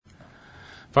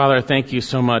Father, thank you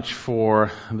so much for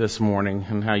this morning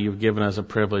and how you've given us a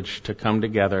privilege to come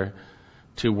together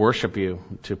to worship you,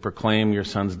 to proclaim your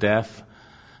Son's death,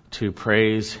 to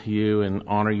praise you and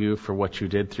honor you for what you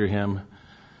did through him,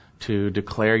 to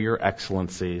declare your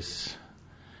excellencies.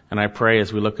 And I pray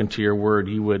as we look into your word,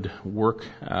 you would work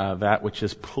that which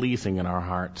is pleasing in our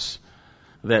hearts,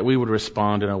 that we would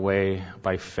respond in a way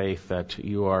by faith that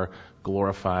you are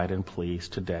glorified and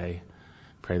pleased today.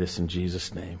 Pray this in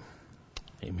Jesus' name.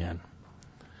 Amen.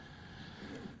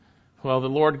 Well, the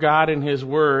Lord God in his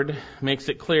word makes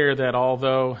it clear that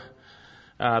although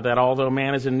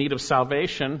man is in need of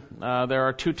salvation, there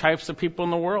are two types of people in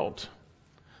the world.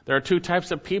 There are two types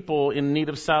of people in need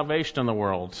of salvation in the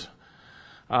world.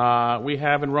 We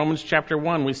have in Romans chapter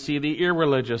 1, we see the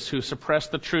irreligious who suppress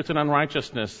the truth in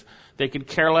unrighteousness. They could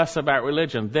care less about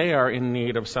religion. They are in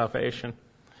need of salvation.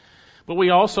 But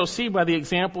we also see by the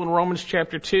example in Romans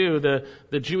chapter 2,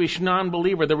 the Jewish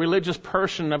non-believer, the religious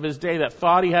person of his day that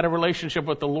thought he had a relationship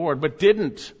with the Lord but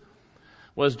didn't,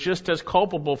 was just as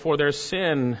culpable for their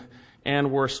sin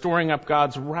and were storing up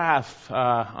God's wrath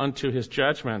unto his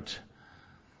judgment.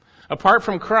 Apart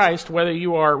from Christ, whether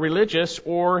you are religious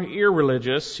or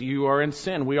irreligious, you are in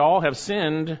sin. We all have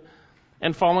sinned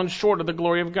and fallen short of the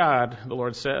glory of God, the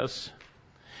Lord says.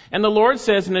 And the Lord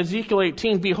says in Ezekiel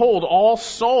 18, "Behold, all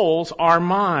souls are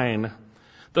mine.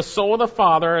 The soul of the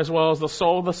Father as well as the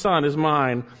soul of the Son is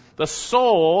mine. The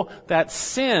soul that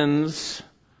sins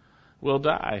will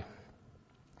die."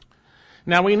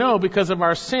 Now we know because of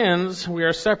our sins, we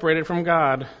are separated from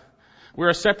God. We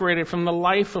are separated from the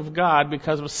life of God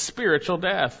because of spiritual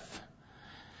death.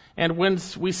 And when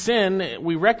we sin,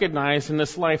 we recognize in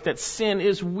this life that sin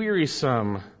is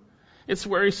wearisome. It's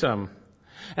wearisome.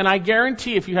 And I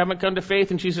guarantee if you haven't come to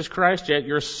faith in Jesus Christ yet,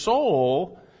 your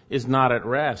soul is not at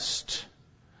rest.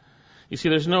 You see,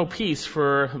 there's no peace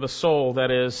for the soul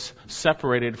that is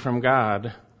separated from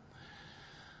God.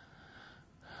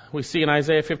 We see in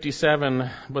Isaiah 57,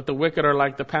 "But the wicked are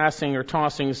like the passing or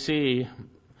tossing sea,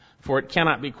 for it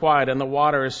cannot be quiet, and the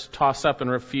waters toss up and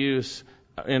refuse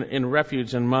in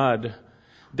refuge and mud.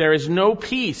 There is no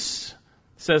peace,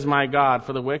 says my God,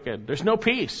 for the wicked." There's no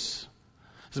peace.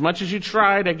 As much as you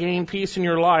try to gain peace in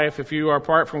your life, if you are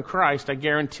apart from Christ, I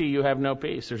guarantee you have no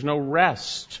peace. There's no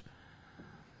rest.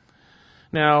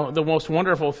 Now, the most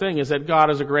wonderful thing is that God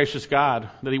is a gracious God,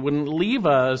 that he wouldn't leave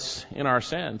us in our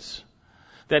sins,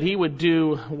 that he would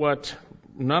do what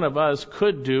none of us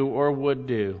could do or would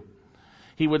do.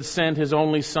 He would send his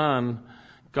only Son,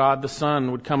 God the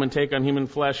Son, would come and take on human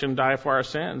flesh and die for our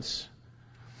sins.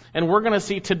 And we're going to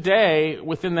see today,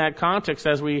 within that context,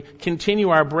 as we continue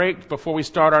our break before we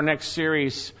start our next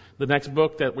series, the next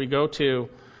book that we go to,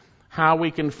 how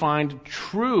we can find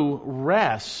true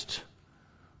rest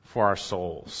for our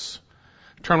souls.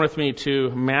 Turn with me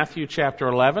to Matthew chapter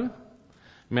 11.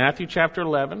 Matthew chapter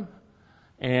 11.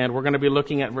 And we're going to be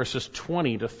looking at verses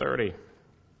 20 to 30.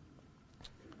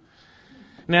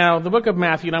 Now, the book of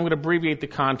Matthew, and I'm going to abbreviate the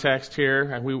context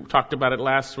here. We talked about it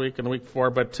last week and the week before,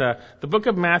 but the book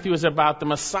of Matthew is about the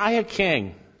Messiah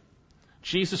King,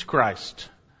 Jesus Christ.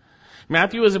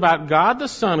 Matthew is about God the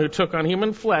Son who took on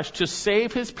human flesh to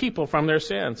save his people from their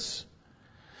sins.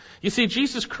 You see,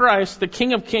 Jesus Christ, the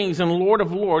King of Kings and Lord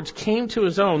of Lords, came to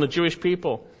his own, the Jewish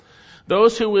people.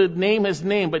 Those who would name his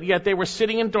name, but yet they were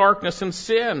sitting in darkness and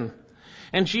sin.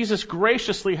 And Jesus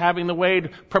graciously having the way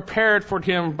prepared for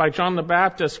him by John the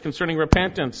Baptist concerning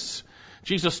repentance.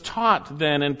 Jesus taught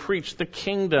then and preached the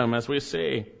kingdom, as we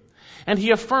see. And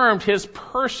he affirmed his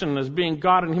person as being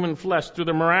God in human flesh through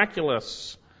the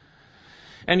miraculous.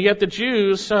 And yet the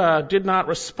Jews did not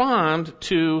respond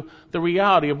to the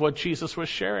reality of what Jesus was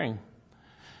sharing.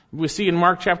 We see in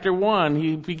Mark chapter 1,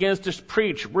 he begins to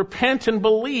preach, "Repent and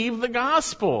believe the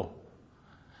gospel."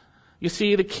 You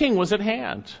see, the king was at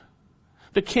hand.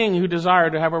 The king who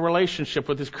desired to have a relationship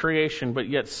with his creation, but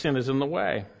yet sin is in the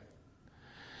way.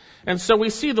 And so we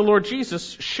see the Lord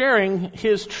Jesus sharing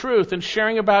his truth and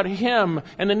sharing about him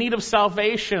and the need of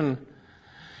salvation.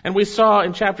 And we saw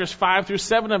in chapters 5 through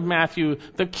 7 of Matthew,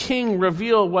 the king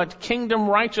reveal what kingdom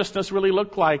righteousness really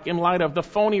looked like in light of the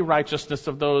phony righteousness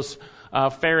of those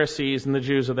Pharisees and the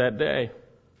Jews of that day.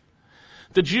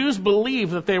 The Jews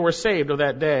believed that they were saved of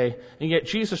that day, and yet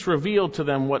Jesus revealed to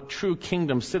them what true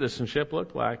kingdom citizenship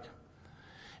looked like.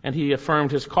 And he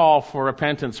affirmed his call for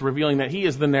repentance, revealing that he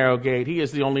is the narrow gate, he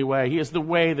is the only way, he is the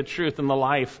way, the truth, and the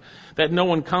life, that no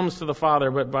one comes to the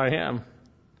Father but by him.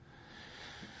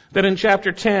 That in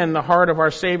chapter 10, the heart of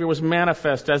our Savior was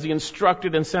manifest as he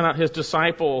instructed and sent out his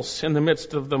disciples in the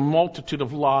midst of the multitude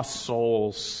of lost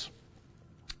souls.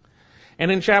 And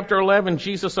in chapter 11,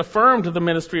 Jesus affirmed the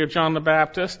ministry of John the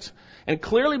Baptist and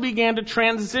clearly began to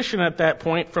transition at that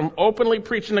point from openly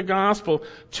preaching the gospel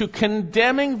to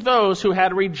condemning those who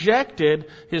had rejected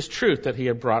his truth that he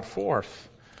had brought forth,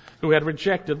 who had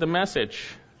rejected the message.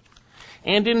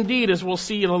 And indeed, as we'll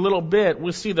see in a little bit,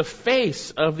 we'll see the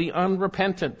face of the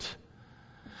unrepentant,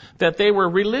 that they were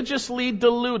religiously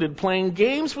deluded, playing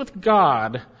games with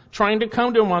God, trying to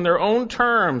come to him on their own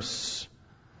terms.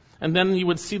 And then you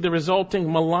would see the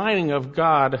resulting maligning of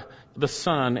God, the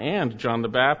Son, and John the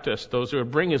Baptist, those who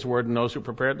would bring his word and those who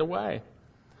prepared the way.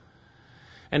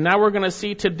 And now we're going to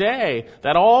see today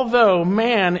that although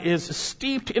man is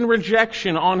steeped in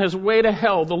rejection on his way to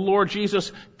hell, the Lord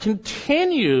Jesus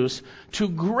continues to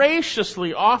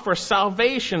graciously offer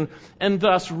salvation and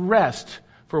thus rest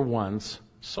for one's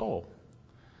soul.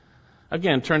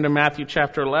 Again, turn to Matthew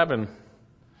chapter 11,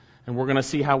 and we're going to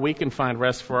see how we can find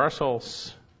rest for our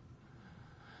souls.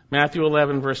 Matthew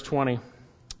 11, verse 20.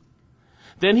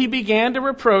 Then he began to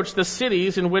reproach the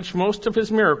cities in which most of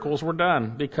his miracles were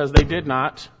done, because they did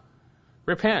not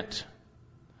repent.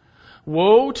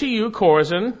 Woe to you,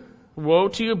 Chorazin! Woe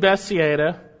to you,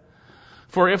 Bethsaida!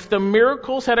 For if the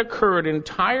miracles had occurred in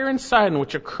Tyre and Sidon,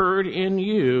 which occurred in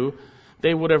you,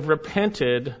 they would have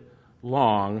repented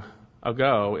long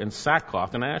ago in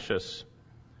sackcloth and ashes.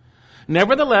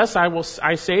 Nevertheless,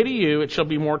 I say to you, it shall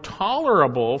be more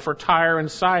tolerable for Tyre and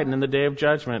Sidon in the day of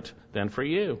judgment than for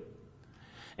you.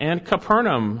 And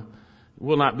Capernaum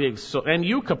will not be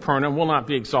Capernaum, will not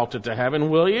be exalted to heaven,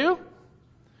 will you?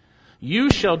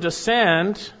 You shall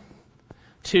descend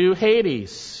to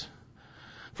Hades.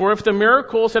 For if the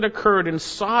miracles had occurred in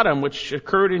Sodom, which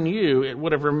occurred in you, it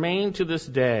would have remained to this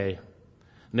day.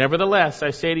 Nevertheless, I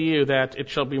say to you that it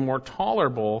shall be more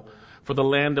tolerable for the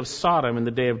land of Sodom in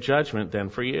the day of judgment than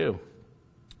for you.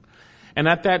 And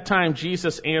at that time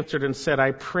Jesus answered and said,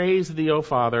 I praise thee, O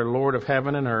Father, Lord of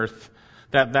heaven and earth,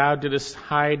 that thou didst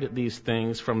hide these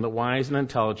things from the wise and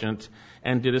intelligent,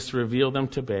 and didst reveal them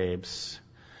to babes.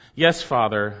 Yes,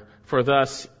 Father, for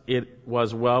thus it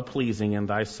was well-pleasing in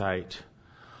thy sight.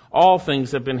 All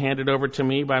things have been handed over to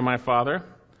me by my Father,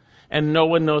 and no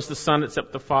one knows the Son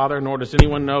except the Father, nor does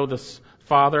anyone know the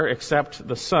Father except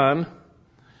the Son,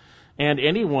 and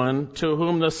anyone to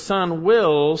whom the Son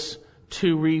wills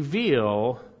to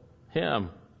reveal him.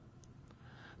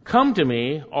 Come to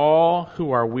me, all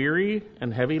who are weary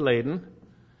and heavy laden,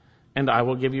 and I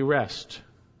will give you rest.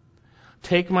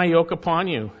 Take my yoke upon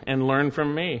you and learn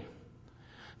from me,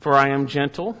 for I am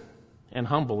gentle and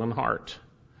humble in heart,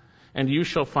 and you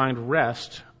shall find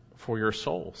rest for your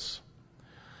souls.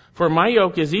 For my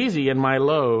yoke is easy and my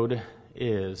load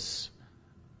is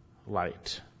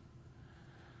light.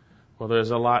 Well,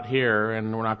 there's a lot here,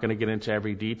 and we're not going to get into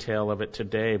every detail of it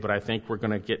today, but I think we're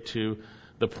going to get to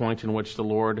the point in which the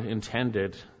Lord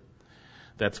intended.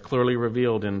 That's clearly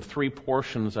revealed in 3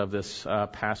 portions of this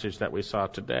passage that we saw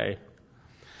today.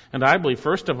 And I believe,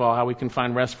 first of all, how we can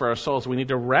find rest for our souls. We need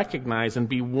to recognize and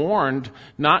be warned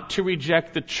not to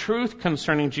reject the truth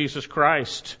concerning Jesus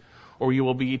Christ, or you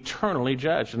will be eternally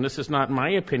judged. And this is not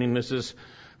my opinion. This is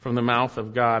from the mouth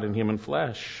of God in human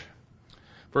flesh.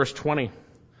 Verse 20.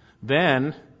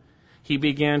 Then he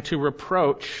began to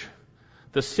reproach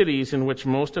the cities in which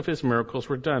most of his miracles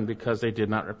were done, because they did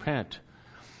not repent.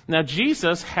 Now,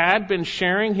 Jesus had been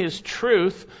sharing his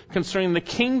truth concerning the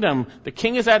kingdom. The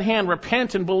king is at hand.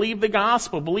 Repent and believe the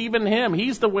gospel. Believe in him.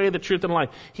 He's the way, the truth, and life.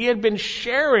 He had been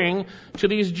sharing to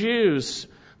these Jews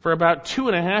for about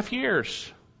 2.5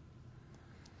 years.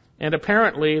 And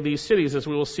apparently, these cities, as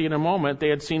we will see in a moment, they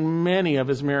had seen many of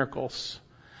his miracles.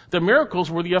 The miracles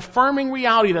were the affirming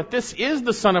reality that this is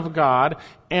the Son of God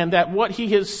and that what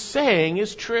he is saying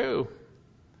is true.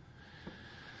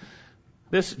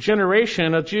 This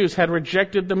generation of Jews had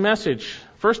rejected the message,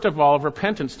 first of all, of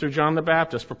repentance through John the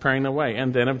Baptist preparing the way,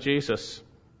 and then of Jesus.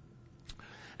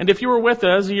 And if you were with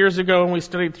us years ago when we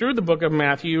studied through the book of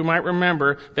Matthew, you might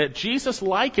remember that Jesus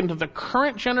likened the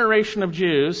current generation of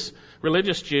Jews,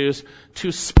 religious Jews,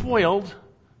 to spoiled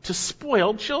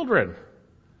children.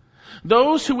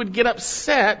 Those who would get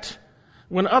upset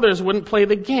when others wouldn't play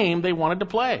the game they wanted to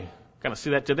play. Kind of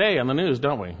see that today on the news,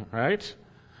 don't we? Right?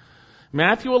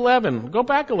 Matthew 11. Go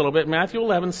back a little bit. Matthew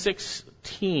 11,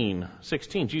 16.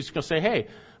 Jesus is going to say, hey,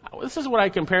 this is what I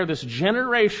compare this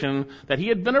generation that he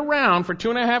had been around for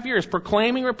 2.5 years,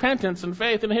 proclaiming repentance and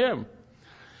faith in him.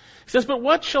 He says, but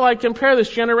what shall I compare this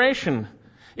generation?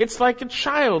 It's like a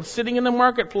child sitting in the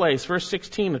marketplace, verse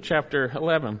 16 of chapter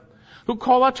 11, who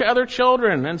call out to other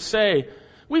children and say,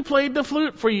 we played the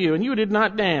flute for you, and you did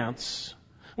not dance.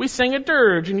 We sang a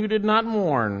dirge, and you did not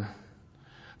mourn.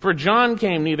 For John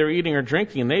came neither eating or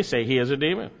drinking, and they say he is a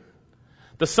demon.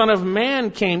 The Son of Man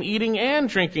came eating and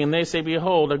drinking, and they say,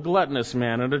 behold, a gluttonous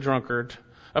man and a drunkard,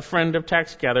 a friend of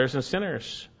tax gatherers and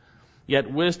sinners.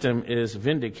 Yet wisdom is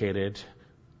vindicated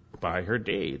by her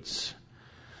deeds.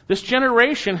 This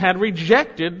generation had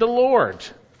rejected the Lord.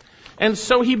 And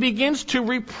so he begins to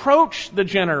reproach the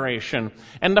generation.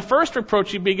 And the first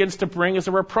reproach he begins to bring is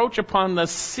a reproach upon the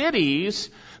cities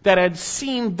that had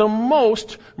seen the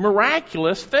most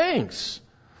miraculous things.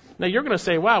 Now you're going to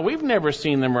say, wow, we've never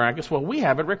seen the miraculous. Well, we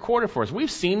have it recorded for us.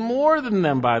 We've seen more than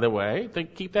them, by the way.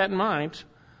 Keep that in mind.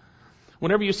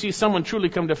 Whenever you see someone truly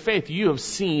come to faith, you have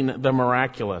seen the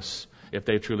miraculous, if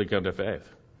they truly come to faith.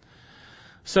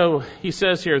 So he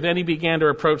says here, then he began to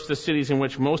reproach the cities in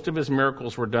which most of his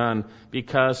miracles were done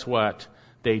because what?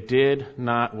 They did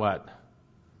not what?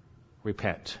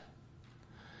 Repent.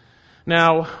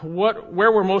 Now,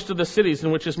 where were most of the cities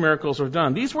in which his miracles were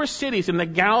done? These were cities in the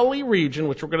Galilee region,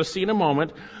 which we're going to see in a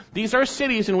moment. These are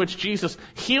cities in which Jesus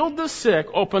healed the sick,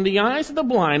 opened the eyes of the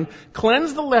blind,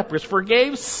 cleansed the lepers,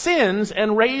 forgave sins,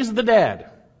 and raised the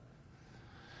dead.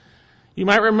 You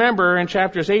might remember in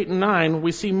chapters 8 and 9,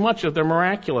 we see much of the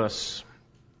miraculous.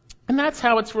 And that's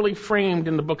how it's really framed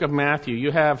in the book of Matthew.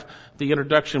 You have the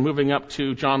introduction moving up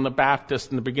to John the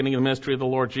Baptist in the beginning of the ministry of the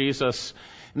Lord Jesus.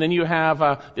 And then you have,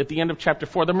 at the end of chapter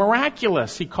 4, the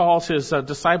miraculous. He calls his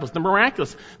disciples the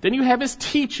miraculous. Then you have his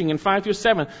teaching in 5 through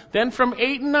 7. Then from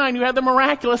 8 and 9, you have the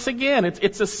miraculous again.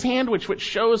 It's a sandwich which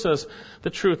shows us the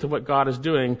truth of what God is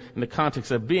doing in the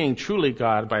context of being truly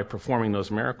God by performing those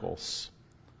miracles.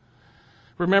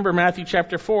 Remember Matthew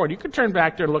chapter 4. You can turn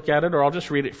back there and look at it, or I'll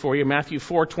just read it for you. Matthew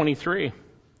 4:23.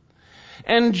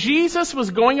 And Jesus was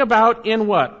going about in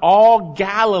what? All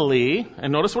Galilee.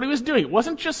 And notice what he was doing. It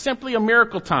wasn't just simply a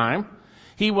miracle time.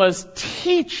 He was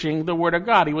teaching the Word of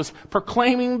God. He was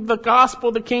proclaiming the gospel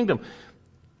of the kingdom.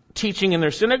 Teaching in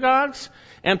their synagogues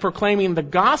and proclaiming the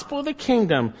gospel of the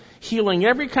kingdom, healing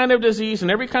every kind of disease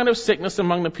and every kind of sickness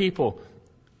among the people.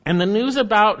 And the news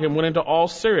about him went into all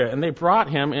Syria, and they brought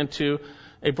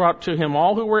to him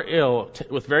all who were ill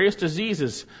with various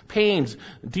diseases, pains,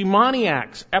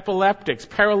 demoniacs, epileptics,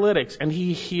 paralytics, and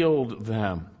he healed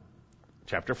them.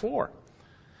 Chapter 4.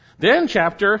 Then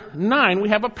chapter 9, we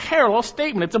have a parallel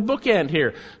statement. It's a bookend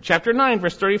here. Chapter 9,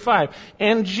 verse 35.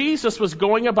 And Jesus was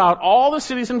going about all the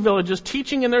cities and villages,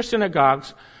 teaching in their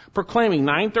synagogues, proclaiming,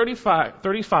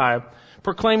 9:35,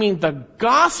 proclaiming the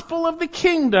gospel of the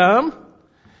kingdom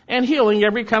and healing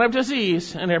every kind of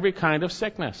disease and every kind of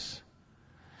sickness.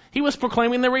 He was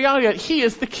proclaiming the reality that he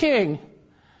is the king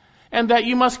and that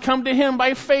you must come to him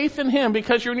by faith in him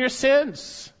because you're in your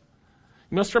sins.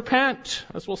 You must repent,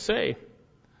 as we'll say.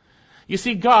 You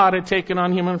see, God had taken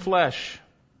on human flesh,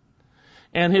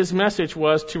 and his message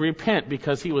was to repent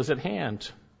because he was at hand.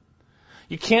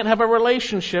 You can't have a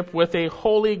relationship with a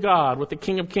holy God, with the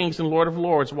King of Kings and Lord of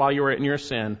Lords while you're in your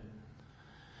sin.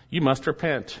 You must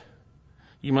repent.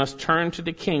 You must turn to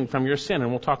the King from your sin, and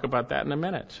we'll talk about that in a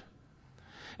minute.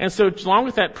 And so along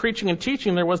with that preaching and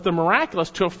teaching, there was the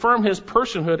miraculous to affirm his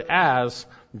personhood as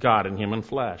God in human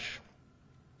flesh.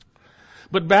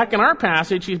 But back in our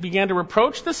passage, he began to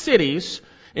reproach the cities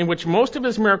in which most of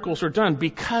his miracles were done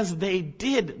because they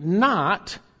did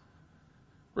not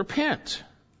repent.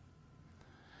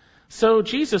 So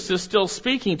Jesus is still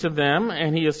speaking to them,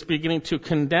 and he is beginning to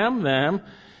condemn them.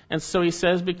 And so he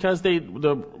says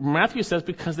Matthew says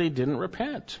because they didn't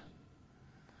repent.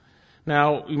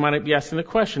 Now, you might be asking the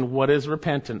question, what is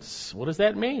repentance? What does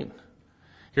that mean?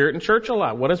 Hear it in church a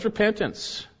lot. What is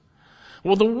repentance?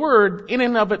 Well, the word in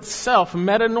and of itself,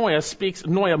 metanoia, speaks,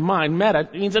 noia, mind, meta,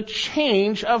 means a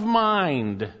change of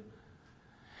mind.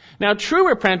 Now, true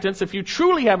repentance, if you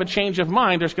truly have a change of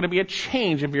mind, there's going to be a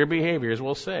change of your behavior, as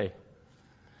we'll say.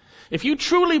 If you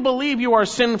truly believe you are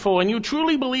sinful and you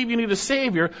truly believe you need a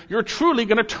Savior, you're truly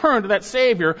going to turn to that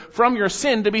Savior from your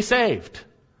sin to be saved.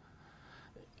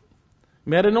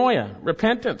 Metanoia,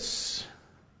 repentance.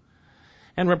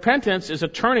 And repentance is a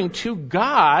turning to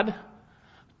God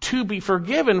to be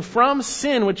forgiven from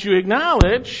sin which you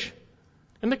acknowledge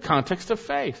in the context of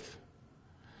faith.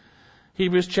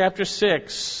 Hebrews chapter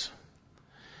 6.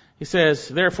 He says,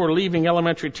 therefore, leaving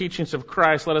elementary teachings of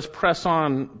Christ, let us press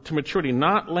on to maturity,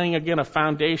 not laying again a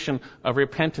foundation of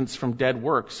repentance from dead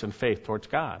works and faith towards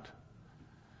God.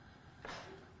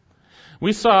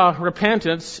 We saw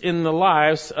repentance in the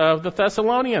lives of the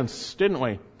Thessalonians, didn't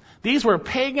we? These were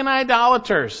pagan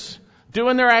idolaters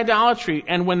doing their idolatry.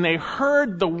 And when they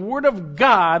heard the word of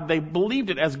God, they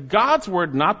believed it as God's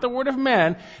word, not the word of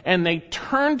men, and they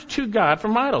turned to God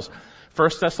from idols. 1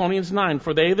 Thessalonians 9,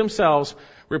 for they themselves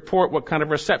report what kind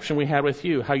of reception we had with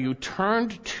you, how you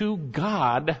turned to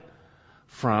God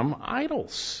from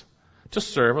idols to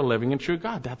serve a living and true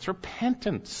God. That's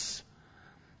repentance.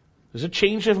 There's a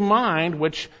change of mind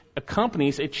which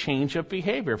accompanies a change of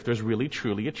behavior, if there's really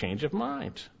truly a change of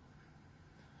mind.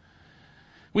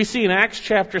 We see in Acts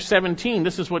chapter 17,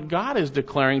 this is what God is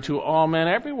declaring to all men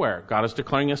everywhere. God is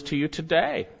declaring this to you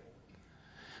today.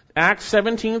 Acts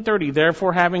 17:30,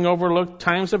 therefore having overlooked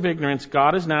times of ignorance,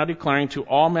 God is now declaring to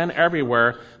all men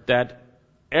everywhere that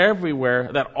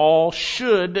all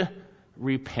should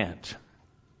repent.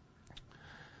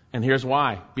 And here's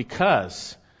why.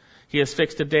 Because he has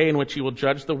fixed a day in which he will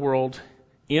judge the world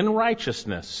in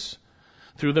righteousness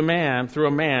through a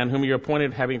man whom he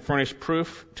appointed, having furnished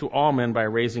proof to all men by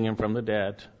raising him from the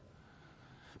dead.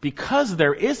 Because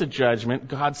there is a judgment,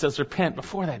 God says repent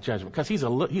before that judgment, because he's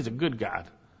a good God.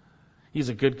 He's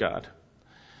a good God.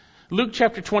 Luke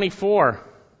chapter 24.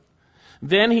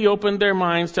 Then he opened their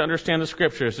minds to understand the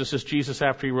Scriptures. This is Jesus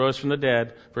after he rose from the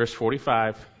dead, verse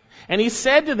 45. And he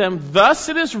said to them, thus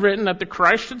it is written that the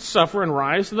Christ should suffer and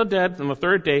rise from the dead on the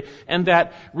third day, and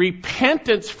that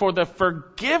repentance for the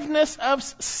forgiveness of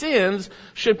sins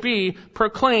should be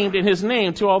proclaimed in his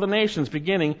name to all the nations,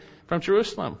 beginning from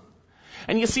Jerusalem.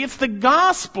 And you see, it's the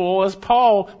gospel, as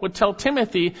Paul would tell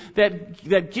Timothy,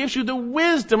 that gives you the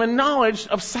wisdom and knowledge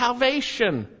of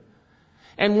salvation.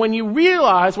 And when you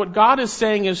realize what God is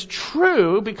saying is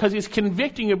true, because he's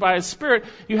convicting you by his Spirit,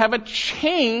 you have a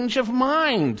change of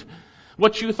mind.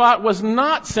 What you thought was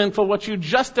not sinful, what you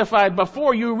justified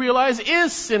before, you realize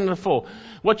is sinful.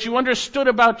 What you understood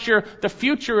about the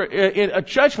future a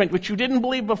judgment, which you didn't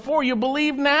believe before, you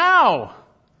believe now.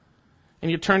 And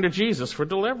you turn to Jesus for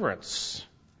deliverance.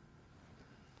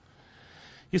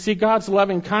 You see, God's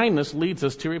loving kindness leads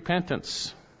us to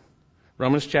repentance.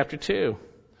 Romans chapter 2.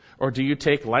 Or do you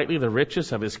take lightly the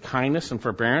riches of his kindness and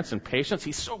forbearance and patience?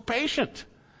 He's so patient.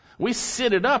 We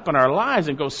sit it up in our lives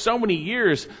and go so many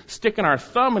years sticking our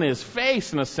thumb in his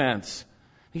face, in a sense.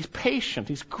 He's patient.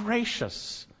 He's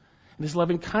gracious. And his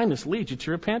loving kindness leads you to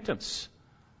repentance.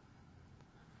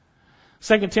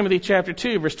 2 Timothy chapter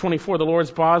 2, verse 24, the Lord's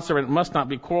bondservant must not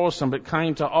be quarrelsome, but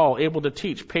kind to all, able to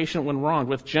teach, patient when wronged,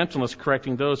 with gentleness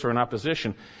correcting those who are in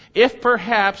opposition, if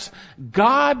perhaps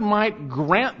God might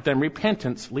grant them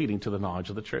repentance leading to the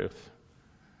knowledge of the truth.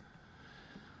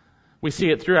 We see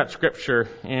it throughout Scripture,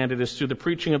 and it is through the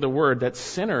preaching of the Word that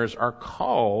sinners are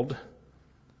called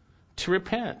to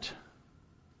repent.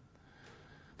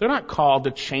 They're not called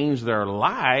to change their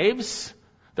lives.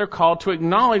 They're called to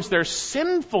acknowledge their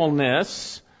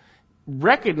sinfulness,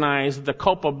 recognize the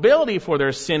culpability for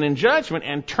their sin and judgment,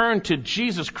 and turn to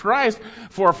Jesus Christ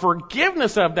for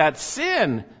forgiveness of that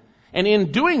sin. And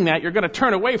in doing that, you're going to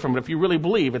turn away from it if you really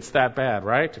believe it's that bad,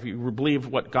 right? If you believe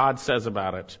what God says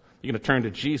about it, you're going to turn to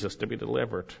Jesus to be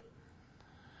delivered.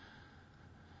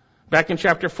 Back in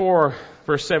chapter 4,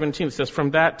 verse 17, it says,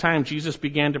 from that time Jesus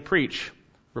began to preach,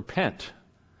 repent,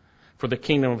 for the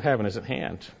kingdom of heaven is at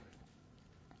hand.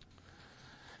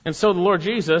 And so the Lord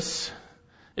Jesus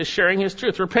is sharing his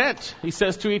truth. Repent. He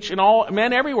says to each and all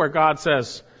men everywhere, God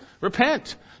says,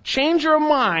 repent. Change your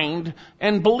mind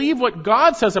and believe what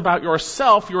God says about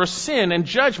yourself, your sin and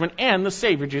judgment, and the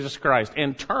Savior, Jesus Christ.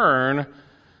 And turn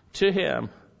to him.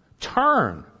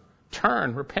 Turn,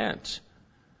 repent.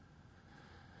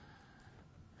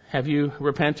 Have you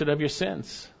repented of your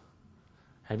sins?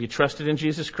 Have you trusted in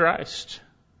Jesus Christ?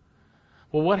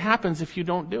 Well, what happens if you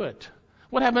don't do it?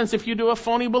 What happens if you do a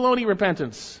phony baloney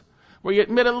repentance, where you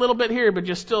admit a little bit here, but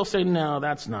you still say, no,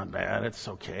 that's not bad, it's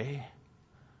okay?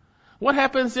 What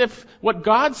happens if what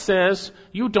God says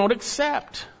you don't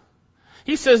accept?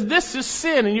 He says, this is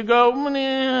sin, and you go,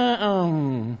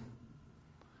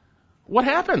 What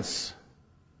happens?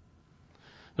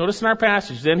 Notice in our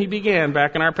passage, then he began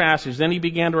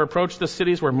to approach the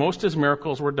cities where most of his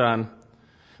miracles were done,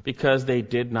 because they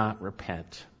did not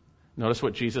repent. Notice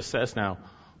what Jesus says now.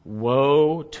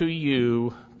 Woe to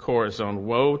you, Chorazin.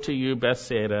 Woe to you,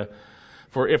 Bethsaida.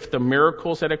 For if the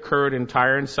miracles had occurred in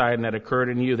Tyre and Sidon had occurred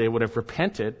in you, they would have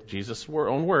repented, Jesus'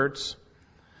 own words,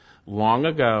 long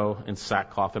ago in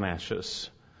sackcloth and ashes.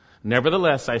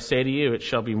 Nevertheless, I say to you, it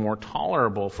shall be more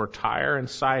tolerable for Tyre and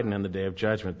Sidon in the day of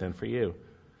judgment than for you.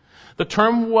 The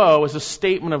term woe is a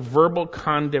statement of verbal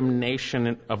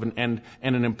condemnation of an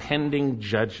impending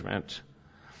judgment.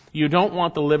 You don't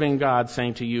want the living God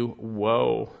saying to you,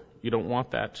 woe. You don't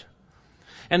want that.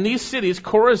 And these cities,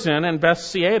 Chorazin and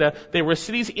Bethsaida, they were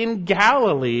cities in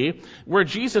Galilee where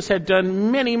Jesus had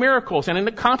done many miracles. And in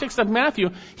the context of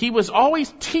Matthew, he was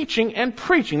always teaching and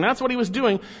preaching. That's what he was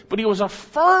doing. But he was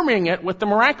affirming it with the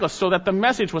miraculous so that the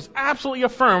message was absolutely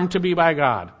affirmed to be by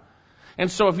God.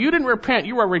 And so if you didn't repent,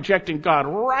 you are rejecting God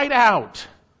right out.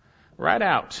 Right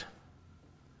out.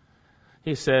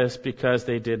 He says, because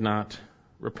they did not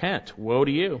repent. Woe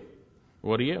to you.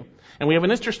 Woe to you. And we have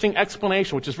an interesting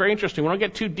explanation, which is very interesting. We don't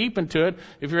get too deep into it.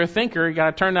 If you're a thinker, you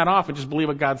got to turn that off and just believe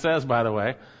what God says, by the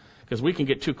way. Because we can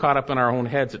get too caught up in our own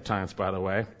heads at times, by the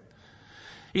way.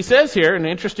 He says here, in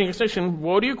an interesting explanation,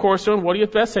 woe to you, Chorazin, woe to you,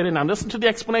 Bethsaida. Now listen to the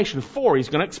explanation. For, he's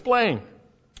going to explain.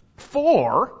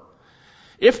 For,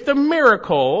 if the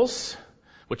miracles,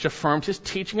 which affirmed his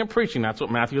teaching and preaching, that's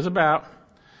what Matthew is about,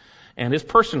 and his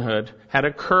personhood, had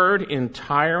occurred in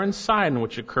Tyre and Sidon,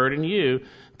 which occurred in you,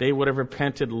 they would have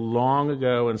repented long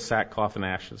ago in sackcloth and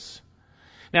ashes.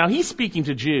 Now, he's speaking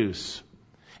to Jews.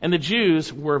 And the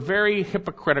Jews were very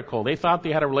hypocritical. They thought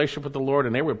they had a relationship with the Lord,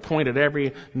 and they would point at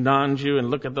every non-Jew and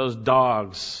look at those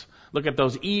dogs. Look at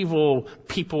those evil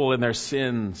people and their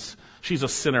sins. She's a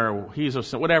sinner, he's a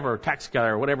sinner, whatever, tax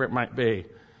gatherer, whatever it might be.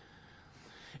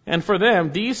 And for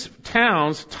them, these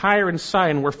towns, Tyre and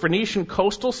Sidon, were Phoenician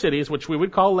coastal cities, which we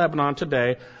would call Lebanon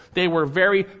today. They were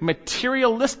very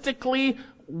materialistically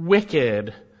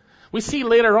wicked. We see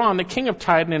later on the king of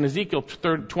Tidon in Ezekiel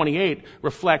 28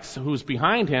 reflects who's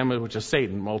behind him, which is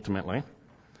Satan, ultimately.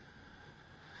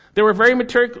 They were very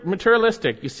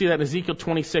materialistic. You see that in Ezekiel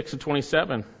 26 and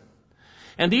 27.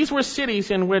 And these were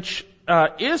cities in which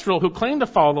Israel, who claimed to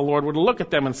follow the Lord, would look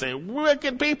at them and say,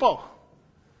 wicked people.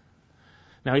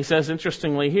 Now he says,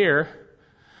 interestingly here,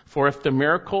 for if the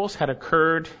miracles had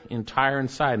occurred in Tyre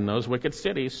and Sidon, those wicked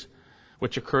cities,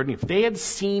 which occurred, if they had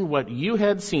seen what you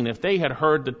had seen, if they had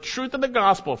heard the truth of the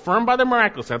gospel affirmed by the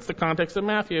miraculous, that's the context of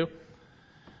Matthew,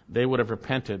 they would have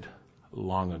repented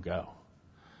long ago.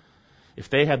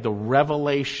 If they had the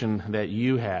revelation that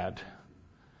you had,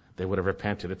 they would have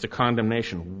repented. It's a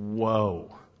condemnation.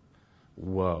 Woe.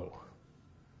 Woe.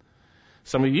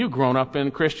 Some of you grown up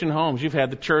in Christian homes, you've had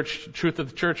the truth of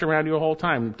the church around you the whole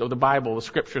time, the Bible, the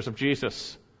scriptures of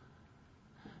Jesus.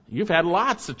 You've had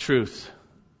lots of truth.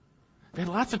 You've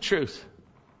had lots of truth.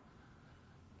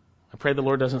 I pray the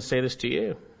Lord doesn't say this to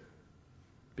you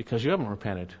because you haven't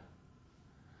repented.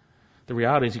 The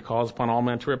reality is he calls upon all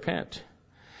men to repent.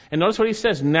 And notice what he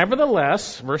says,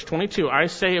 nevertheless, verse 22, I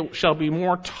say it shall be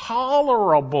more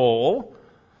tolerable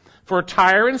for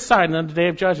Tyre and Sidon on the day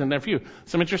of judgment. Now, for you,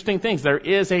 some interesting things. There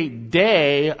is a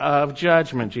day of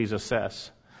judgment, Jesus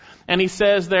says. And he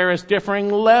says there is differing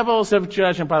levels of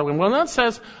judgment, by the way. Well, that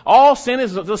says all sin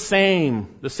is the same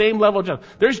level of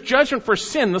judgment. There's judgment for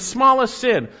sin, the smallest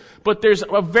sin, but there's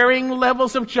varying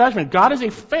levels of judgment. God is a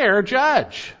fair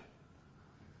judge.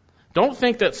 Don't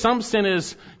think that some sin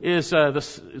that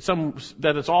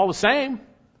it's all the same.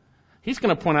 He's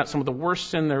going to point out some of the worst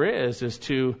sin there is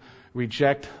to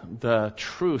reject the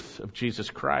truth of Jesus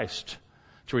Christ,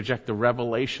 to reject the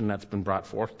revelation that's been brought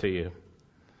forth to you.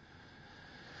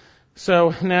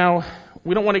 So now,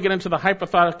 we don't want to get into the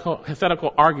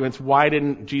hypothetical arguments. Why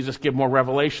didn't Jesus give more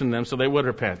revelation to them so they would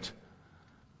repent?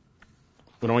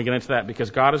 We don't want to get into that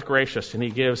because God is gracious and he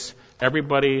gives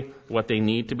everybody what they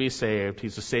need to be saved.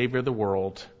 He's the Savior of the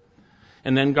world.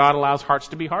 And then God allows hearts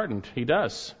to be hardened. He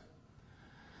does.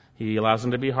 He allows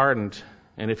them to be hardened.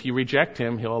 And if you reject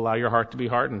him, he'll allow your heart to be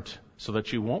hardened so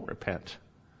that you won't repent.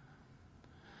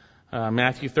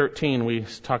 Matthew 13, we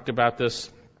talked about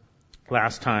this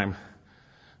last time.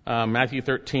 Matthew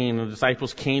 13, the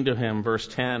disciples came to him, verse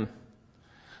 10.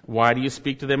 Why do you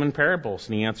speak to them in parables?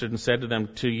 And he answered and said to them,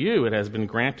 to you it has been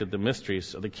granted the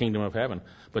mysteries of the kingdom of heaven,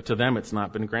 but to them it's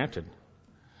not been granted.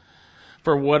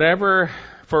 For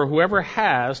whoever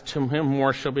has, to him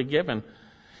more shall be given,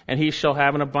 and he shall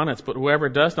have an abundance. But whoever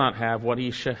does not have what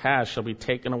he has shall be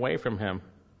taken away from him.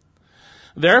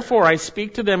 Therefore I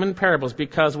speak to them in parables,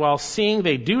 because while seeing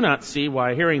they do not see,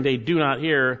 while hearing they do not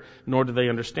hear, nor do they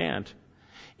understand.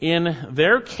 In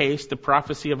their case, the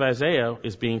prophecy of Isaiah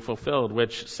is being fulfilled,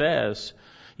 which says,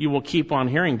 you will keep on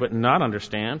hearing but not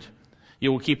understand.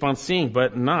 You will keep on seeing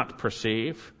but not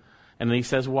perceive. And then he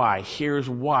says why. Here's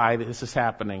why this is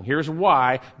happening. Here's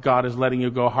why God is letting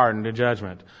you go hard into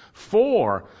judgment.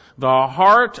 For the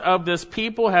heart of this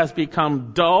people has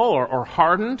become dull or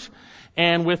hardened,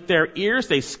 and with their ears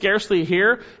they scarcely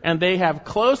hear, and they have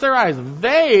closed their eyes.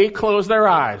 They close their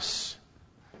eyes,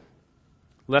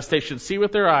 lest they should see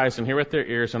with their eyes and hear with their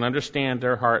ears and understand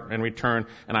their heart and return,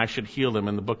 and I should heal them.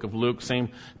 In the book of Luke, same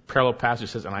parallel passage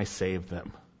says, and I saved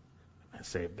them. I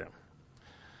saved them.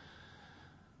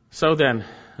 So then,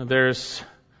 there's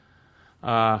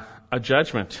a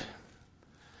judgment.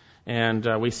 And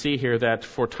we see here that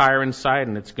for Tyre and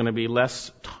Sidon, it's going to be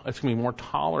more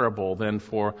tolerable than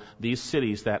for these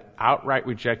cities that outright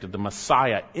rejected the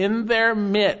Messiah in their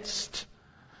midst,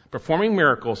 performing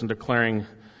miracles and declaring,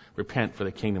 repent for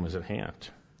the kingdom is at hand.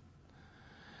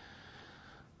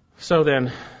 So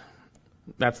then,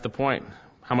 That's the point.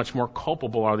 How much more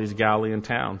culpable are these Galilean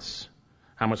towns?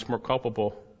 How much more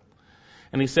culpable?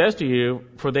 And he says to you,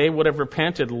 for they would have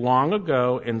repented long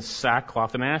ago in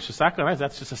sackcloth and ashes. Sackcloth and ashes,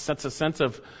 that's just a sense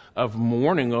of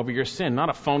mourning over your sin. Not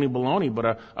a phony baloney,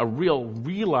 but a real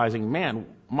realizing, man,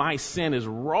 my sin is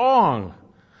wrong.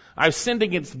 I've sinned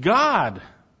against God.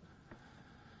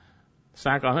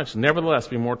 Sackcloth and ashes, nevertheless,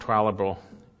 be more tolerable.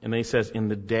 And then he says, in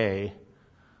the day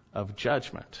of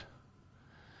judgment.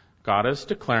 God is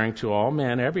declaring to all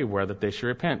men everywhere that they should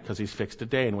repent, because he's fixed a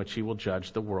day in which he will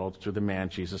judge the world through the man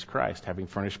Jesus Christ, having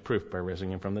furnished proof by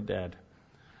raising him from the dead.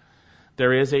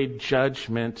 There is a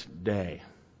judgment day.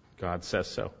 God says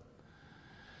so.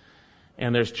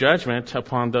 And there's judgment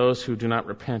upon those who do not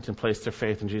repent and place their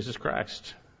faith in Jesus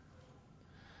Christ.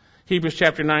 Hebrews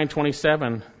chapter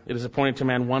 9:27, it is appointed to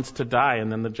man once to die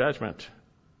and then the judgment.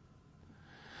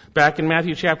 Back in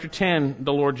Matthew chapter 10,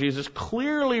 the Lord Jesus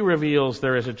clearly reveals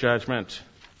there is a judgment.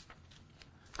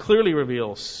 Clearly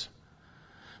reveals.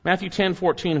 Matthew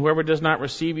 10:14, whoever does not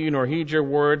receive you nor heed your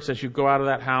words as you go out of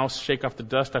that house, shake off the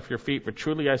dust off your feet, for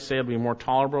truly I say it will be more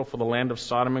tolerable for the land of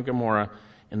Sodom and Gomorrah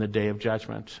in the day of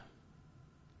judgment.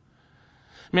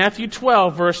 Matthew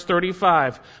 12, verse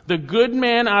 35, the good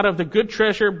man out of the good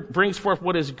treasure brings forth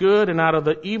what is good, and out of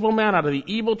the evil man, out of the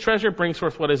evil treasure brings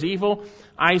forth what is evil.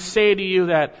 I say to you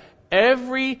that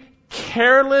every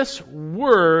careless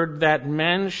word that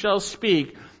men shall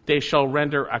speak, they shall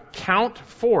render account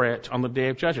for it on the day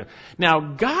of judgment. Now,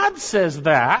 God says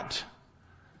that,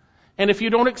 and if you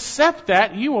don't accept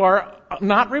that, you are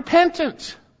not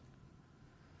repentant.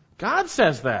 God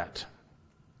says that.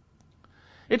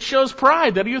 It shows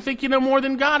pride that you think you know more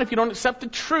than God if you don't accept the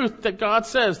truth that God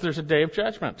says there's a day of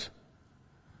judgment.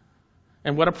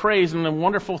 And what a praise and a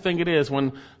wonderful thing it is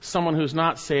when someone who's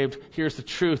not saved hears the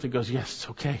truth and goes, yes,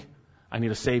 okay, I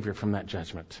need a Savior from that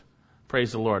judgment.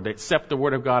 Praise the Lord. They accept the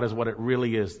Word of God as what it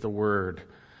really is, the Word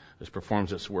that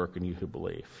performs its work in you who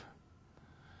believe.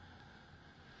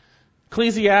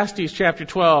 Ecclesiastes chapter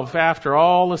 12, after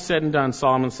all is said and done,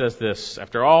 Solomon says this,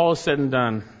 after all is said and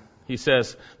done, he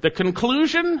says, the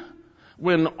conclusion,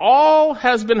 when all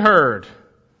has been heard,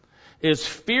 is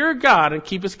fear God and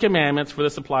keep His commandments, for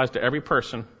this applies to every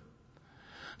person.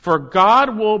 For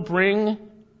God will bring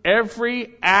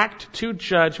every act to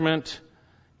judgment,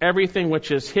 everything which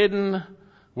is hidden,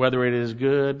 whether it is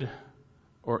good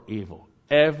or evil.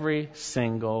 Every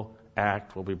single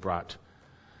act will be brought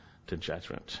to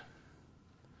judgment.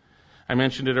 I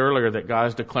mentioned it earlier that God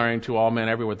is declaring to all men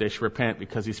everywhere they should repent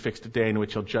because He's fixed a day in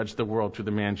which He'll judge the world through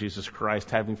the man Jesus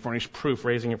Christ, having furnished proof,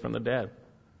 raising Him from the dead.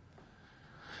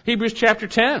 Hebrews chapter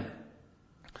 10.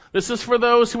 This is for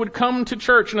those who would come to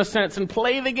church in a sense and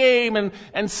play the game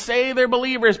and say they're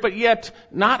believers, but yet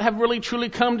not have really truly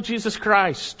come to Jesus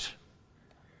Christ.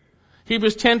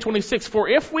 Hebrews 10:26. For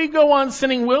if we go on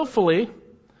sinning willfully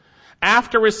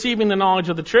after receiving the knowledge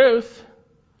of the truth,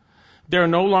 there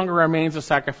no longer remains a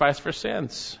sacrifice for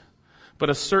sins, but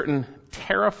a certain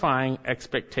terrifying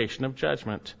expectation of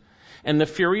judgment and the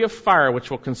fury of fire which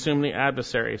will consume the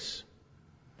adversaries.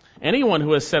 Anyone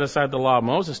who has set aside the law of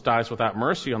Moses dies without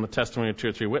mercy on the testimony of 2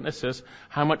 or 3 witnesses.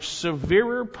 How much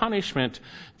severer punishment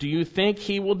do you think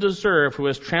he will deserve who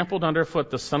has trampled underfoot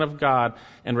the Son of God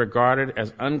and regarded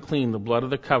as unclean the blood of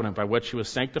the covenant by which he was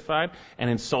sanctified and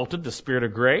insulted the Spirit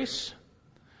of grace?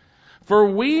 For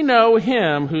we know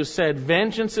him who said,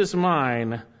 vengeance is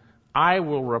mine, I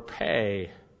will repay.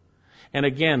 And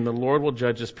again, the Lord will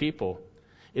judge his people.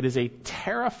 It is a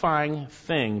terrifying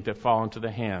thing to fall into the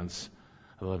hands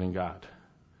of the living God.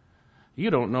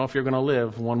 You don't know if you're going to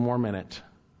live one more minute.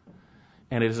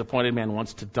 And it is appointed man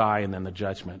wants to die and then the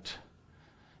judgment.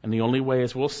 And the only way,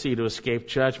 as we'll see, to escape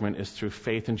judgment is through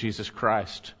faith in Jesus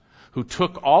Christ, who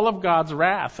took all of God's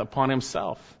wrath upon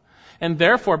himself. And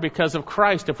therefore, because of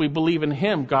Christ, if we believe in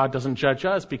him, God doesn't judge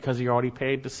us because he already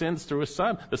paid the sins through his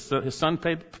Son. His Son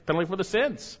paid the penalty for the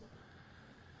sins.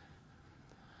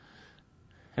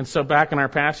 And so back in our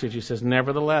passage, he says,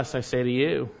 nevertheless, I say to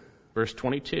you, verse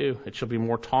 22, it shall be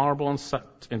more tolerable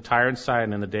in Tyre and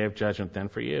Sidon in the day of judgment than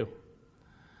for you.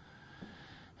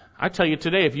 I tell you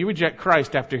today, if you reject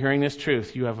Christ after hearing this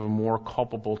truth, you have a more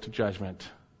culpable to judgment.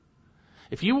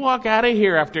 If you walk out of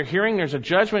here after hearing there's a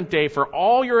judgment day for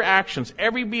all your actions,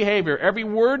 every behavior, every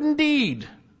word and deed,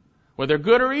 whether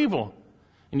good or evil,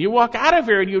 and you walk out of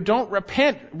here and you don't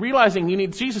repent, realizing you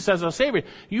need Jesus as a Savior,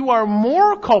 you are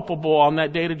more culpable on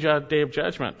that day of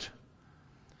judgment.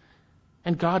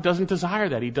 And God doesn't desire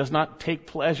that. He does not take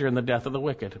pleasure in the death of the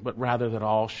wicked, but rather that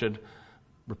all should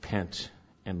repent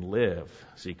and live.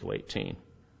 Ezekiel 18.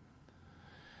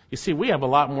 You see, we have a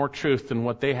lot more truth than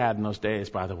what they had in those days,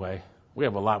 by the way. We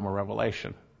have a lot more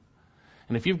revelation.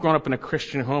 And if you've grown up in a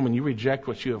Christian home and you reject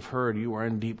what you have heard, you are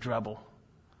in deep trouble.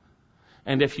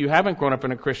 And if you haven't grown up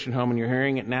in a Christian home and you're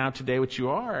hearing it now today, which you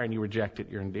are, and you reject it,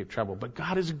 you're in deep trouble. But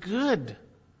God is good.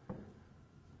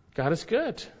 God is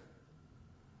good.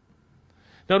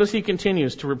 Notice he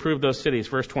continues to reprove those cities.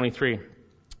 Verse 23.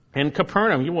 In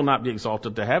Capernaum, you will not be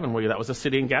exalted to heaven, will you? That was a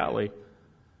city in Galilee.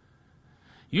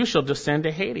 You shall descend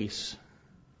to Hades.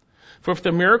 For if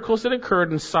the miracles that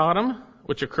occurred in Sodom,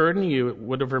 which occurred in you,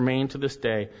 would have remained to this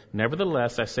day,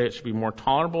 nevertheless, I say it should be more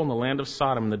tolerable in the land of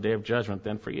Sodom in the day of judgment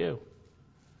than for you.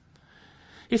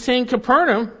 He's saying,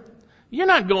 Capernaum, you're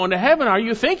not going to heaven, are you?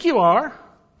 You think you are,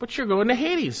 but you're going to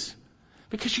Hades.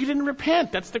 Because you didn't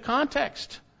repent. That's the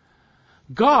context.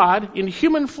 God, in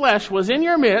human flesh, was in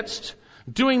your midst,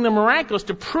 doing the miraculous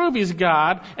to prove he's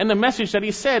God, and the message that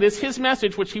he said is his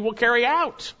message, which he will carry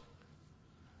out.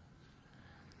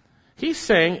 He's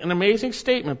saying an amazing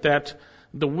statement that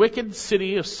the wicked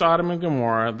city of Sodom and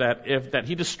Gomorrah, that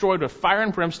he destroyed with fire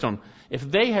and brimstone, if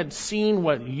they had seen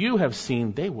what you have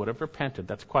seen, they would have repented.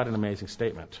 That's quite an amazing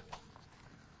statement.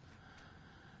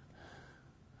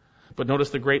 But notice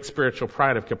the great spiritual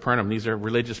pride of Capernaum. These are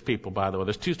religious people, by the way.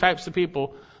 There's two types of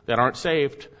people that aren't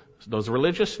saved. Those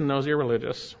religious and those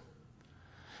irreligious.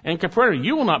 And Capernaum,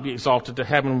 you will not be exalted to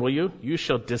heaven, will you? You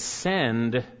shall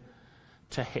descend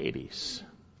to Hades.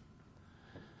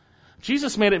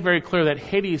 Jesus made it very clear that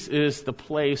Hades is the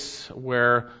place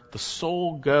where the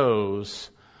soul goes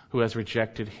who has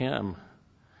rejected him.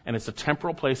 And it's a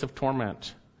temporal place of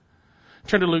torment.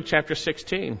 Turn to Luke chapter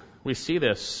 16. We see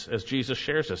this as Jesus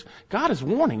shares this. God is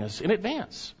warning us in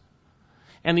advance.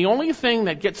 And the only thing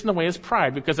that gets in the way is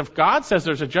pride. Because if God says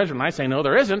there's a judgment and I say no,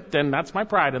 there isn't, then that's my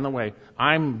pride in the way.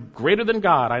 I'm greater than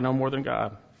God. I know more than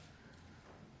God.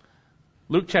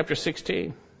 Luke chapter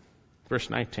 16, verse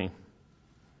 19.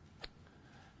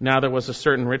 Now there was a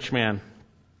certain rich man,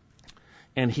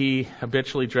 and he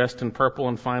habitually dressed in purple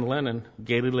and fine linen,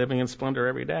 gaily living in splendor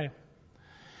every day.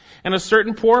 And a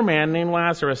certain poor man named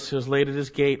Lazarus, who was laid at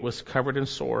his gate, was covered with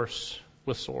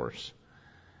sores,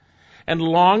 and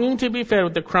longing to be fed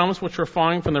with the crumbs which were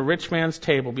falling from the rich man's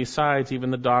table. Besides,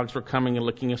 even the dogs were coming and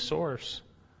licking his sores.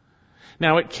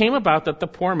 Now it came about that the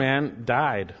poor man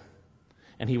died,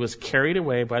 and he was carried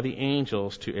away by the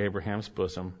angels to Abraham's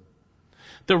bosom.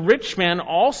 The rich man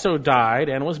also died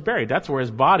and was buried. That's where his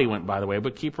body went, by the way,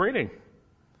 but keep reading.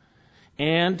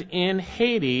 And in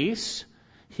Hades,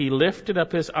 he lifted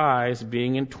up his eyes,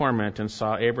 being in torment, and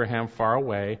saw Abraham far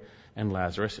away and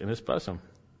Lazarus in his bosom.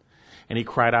 And he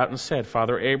cried out and said,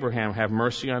 Father Abraham, have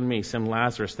mercy on me. Send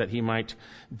Lazarus that he might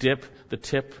dip the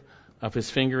tip of his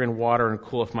finger in water and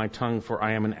cool off my tongue, for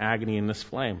I am in agony in this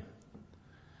flame.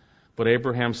 But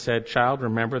Abraham said, Child,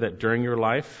 remember that during your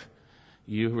life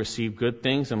you received good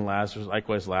things, and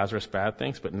Lazarus bad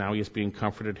things, but now he is being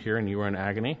comforted here and you are in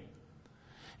agony.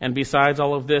 And besides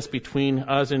all of this, between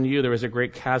us and you there is a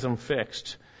great chasm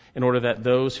fixed, in order that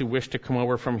those who wish to come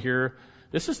over from here,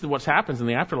 this is what happens in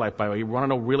the afterlife, by the way. You want to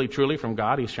know really truly from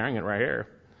God? He's sharing it right here.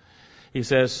 He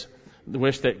says, the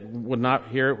wish that would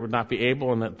not be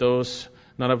able, and that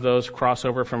none of those cross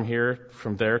over from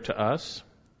there to us.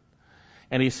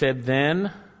 And he said,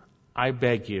 then I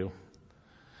beg you.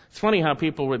 It's funny how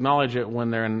people acknowledge it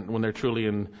when they're truly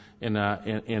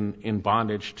in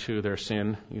bondage to their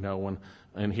sin,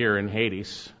 and here in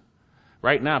Hades.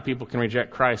 Right now, people can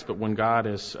reject Christ, but when God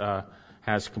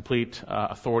has complete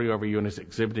authority over you and is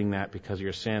exhibiting that because of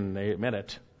your sin, they admit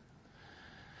it.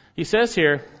 He says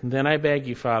here, then I beg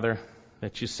you, Father,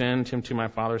 that you send him to my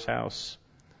father's house.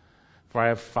 For I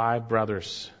have 5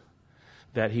 brothers,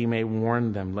 that he may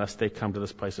warn them, lest they come to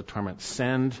this place of torment.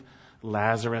 Send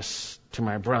Lazarus to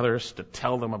my brothers to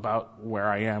tell them about where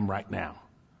I am right now.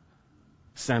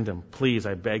 Send him, please,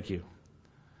 I beg you.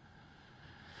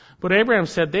 But Abraham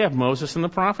said, they have Moses and the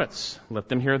prophets. Let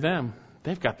them hear them.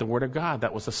 They've got the word of God.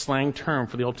 That was a slang term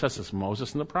for the Old Testament,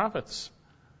 Moses and the prophets.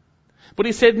 But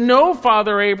he said, no,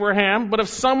 Father Abraham, but if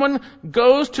someone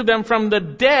goes to them from the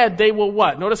dead, they will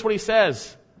what? Notice what he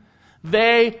says.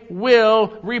 They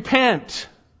will repent.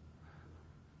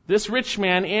 This rich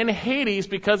man in Hades,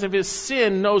 because of his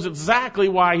sin, knows exactly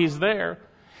why he's there.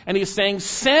 And he's saying,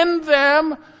 send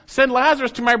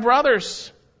Lazarus to my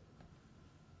brothers.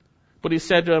 But he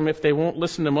said to him, if they won't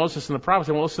listen to Moses and the prophets,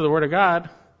 they won't listen to the word of God,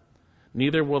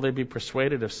 neither will they be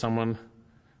persuaded if someone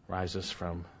rises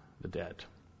from the dead.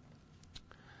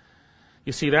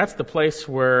 You see, that's the place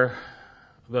where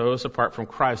those apart from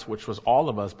Christ, which was all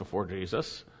of us before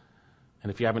Jesus,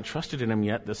 and if you haven't trusted in him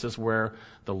yet, this is where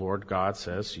the Lord God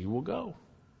says you will go.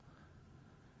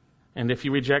 And if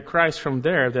you reject Christ from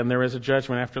there, then there is a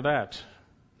judgment after that.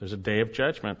 There's a day of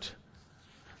judgment.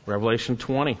 Revelation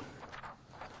 20.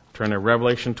 Turn to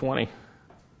Revelation 20.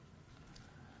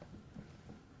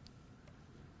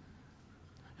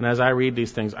 And as I read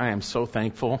these things, I am so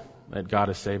thankful that God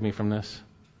has saved me from this.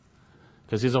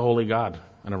 Because He's a holy God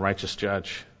and a righteous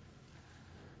judge.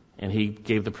 And He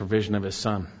gave the provision of His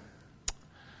Son.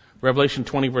 Revelation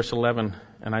 20, verse 11,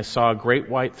 and I saw a great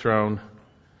white throne,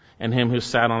 and Him who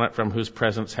sat on it, from whose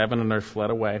presence heaven and earth fled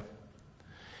away,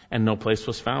 and no place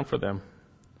was found for them.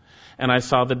 And I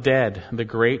saw the dead, the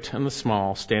great and the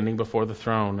small, standing before the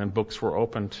throne, and books were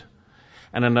opened.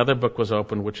 And another book was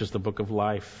opened, which is the book of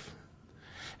life.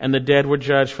 And the dead were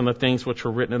judged from the things which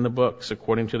were written in the books,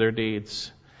 according to their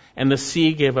deeds. And the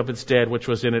sea gave up its dead, which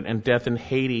was in it, and death and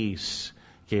Hades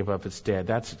gave up its dead.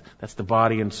 That's the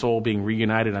body and soul being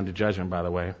reunited unto judgment, by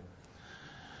the way.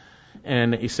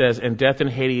 And he says, and death and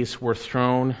Hades were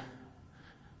thrown,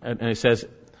 and he says,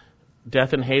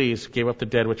 death and Hades gave up the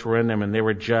dead which were in them, and they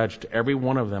were judged, every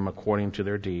one of them according to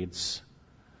their deeds.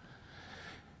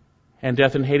 And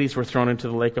death and Hades were thrown into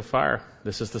the lake of fire.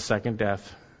 This is the second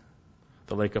death,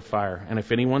 the lake of fire. And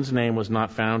if anyone's name was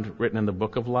not found written in the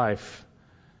book of life,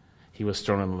 he was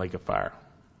thrown in the lake of fire.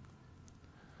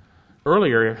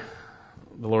 Earlier,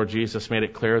 the Lord Jesus made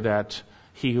it clear that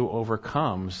he who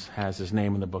overcomes has his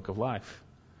name in the book of life.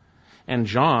 And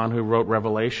John, who wrote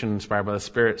Revelation inspired by the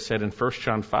Spirit, said in 1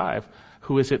 John 5,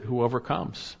 who is it who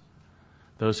overcomes?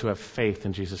 Those who have faith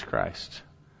in Jesus Christ.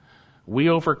 We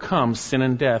overcome sin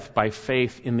and death by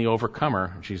faith in the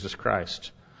overcomer, Jesus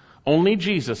Christ. Only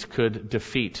Jesus could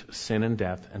defeat sin and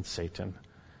death and Satan.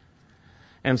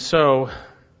 And so,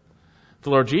 the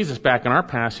Lord Jesus, back in our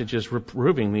passage, is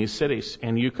reproving these cities.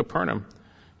 And you, Capernaum,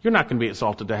 you're not going to be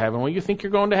exalted to heaven. Well, you think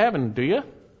you're going to heaven, do you?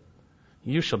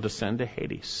 You shall descend to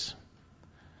Hades.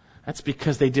 That's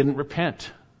because they didn't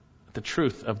repent the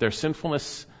truth of their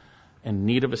sinfulness and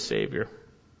need of a Savior.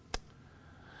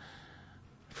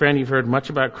 Friend, you've heard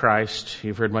much about Christ.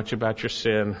 You've heard much about your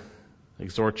sin. I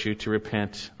exhort you to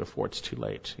repent before it's too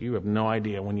late. You have no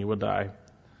idea when you will die.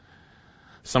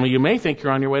 Some of you may think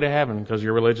you're on your way to heaven because of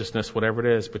your religiousness, whatever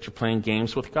it is, but you're playing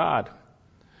games with God.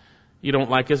 You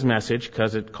don't like His message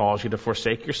because it calls you to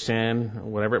forsake your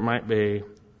sin, whatever it might be.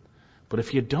 But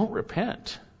if you don't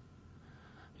repent,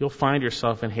 you'll find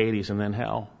yourself in Hades and then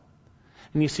hell.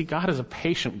 And you see, God is a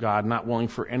patient God, not willing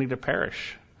for any to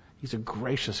perish. He's a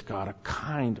gracious God, a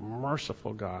kind,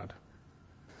 merciful God.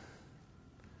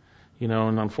 You know,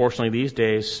 and unfortunately these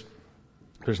days,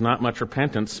 there's not much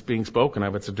repentance being spoken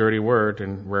of. It's a dirty word,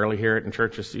 and rarely hear it in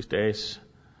churches these days.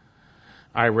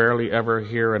 I rarely ever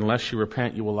hear, unless you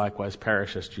repent, you will likewise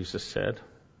perish, as Jesus said.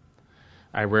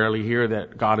 I rarely hear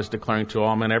that God is declaring to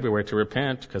all men everywhere to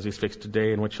repent, because He's fixed a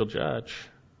day in which He'll judge.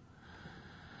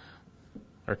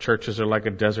 Our churches are like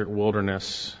a desert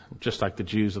wilderness, just like the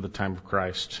Jews of the time of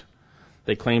Christ.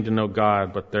 They claim to know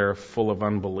God, but they're full of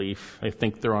unbelief. They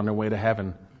think they're on their way to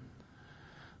heaven.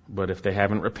 But if they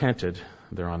haven't repented,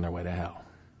 they're on their way to hell.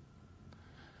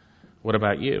 What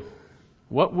about you?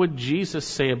 What would Jesus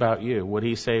say about you? Would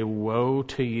He say, woe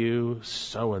to you,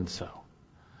 so-and-so?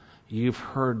 You've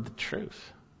heard the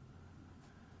truth.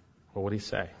 What would He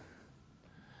say?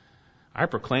 I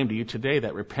proclaim to you today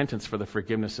that repentance for the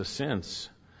forgiveness of sins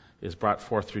is brought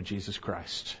forth through Jesus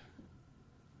Christ.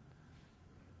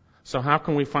 So how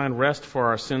can we find rest for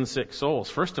our sin-sick souls?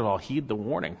 First of all, heed the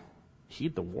warning.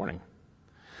 Heed the warning.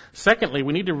 Secondly,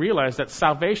 we need to realize that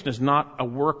salvation is not a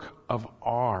work of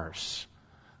ours,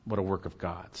 but a work of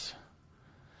God's.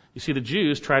 You see, the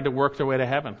Jews tried to work their way to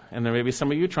heaven, and there may be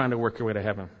some of you trying to work your way to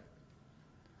heaven.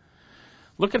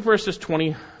 Look at verses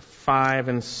 25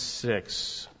 and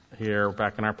 6 here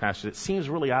back in our passage. It seems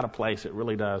really out of place. It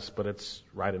really does, but it's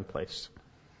right in place.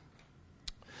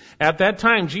 At that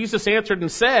time, Jesus answered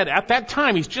and said, at that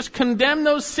time, He's just condemned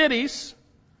those cities.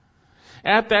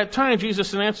 At that time,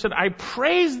 Jesus answered, I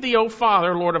praise Thee, O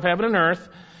Father, Lord of heaven and earth,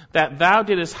 that Thou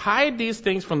didst hide these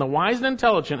things from the wise and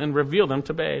intelligent and reveal them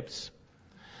to babes.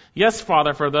 Yes,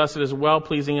 Father, for thus it is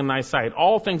well-pleasing in Thy sight.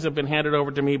 All things have been handed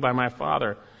over to me by my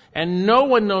Father. And no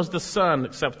one knows the Son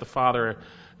except the Father,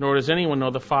 nor does anyone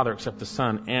know the Father except the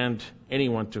Son, and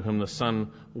anyone to whom the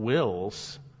Son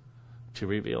wills to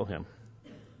reveal Him.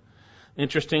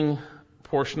 Interesting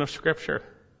portion of Scripture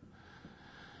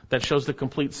that shows the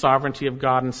complete sovereignty of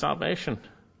God in salvation.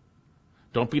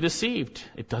 Don't be deceived.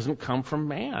 It doesn't come from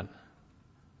man.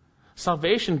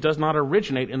 Salvation does not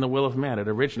originate in the will of man. It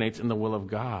originates in the will of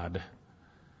God.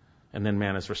 And then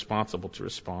man is responsible to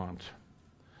respond.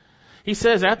 He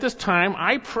says, at this time,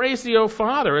 I praise Thee, O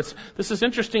Father. This is an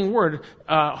interesting word.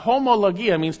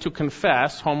 Homologia means to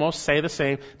confess. Homos, say the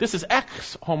same. This is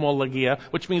ex homologia,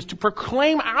 which means to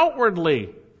proclaim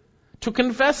outwardly. To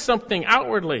confess something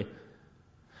outwardly.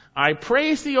 I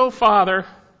praise thee, O Father,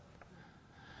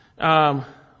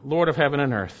 Lord of heaven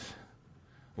and earth.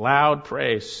 Loud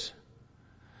praise.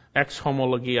 Ex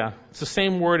homologia. It's the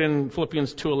same word in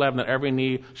Philippians 2:11 that every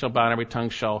knee shall bow and every tongue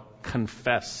shall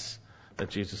confess that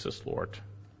Jesus is Lord.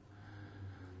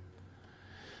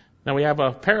 Now we have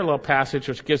a parallel passage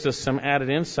which gives us some added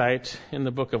insight in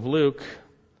the book of Luke.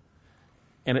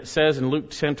 And it says in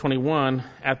Luke 10:21,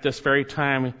 at this very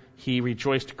time he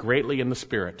rejoiced greatly in the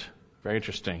Spirit. Very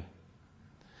interesting.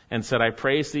 And said, I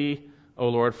praise thee, O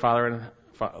Lord, Father and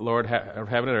Lord of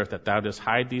heaven and earth, that thou dost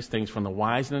hide these things from the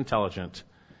wise and intelligent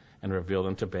and reveal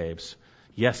them to babes.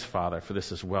 Yes, Father, for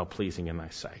this is well-pleasing in thy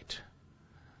sight.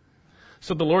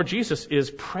 So the Lord Jesus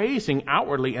is praising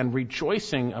outwardly and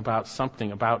rejoicing about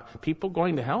something, about people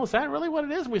going to hell. Is that really what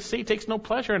it is? We see he takes no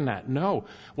pleasure in that. No.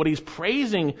 What he's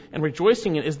praising and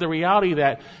rejoicing in is the reality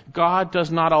that God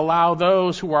does not allow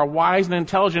those who are wise and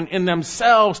intelligent in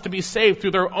themselves to be saved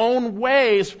through their own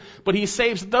ways, but he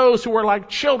saves those who are like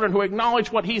children who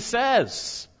acknowledge what he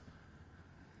says.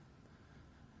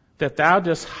 That thou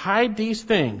dost hide these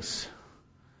things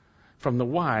from the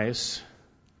wise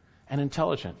and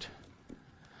intelligent.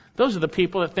 Those are the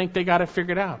people that think they got it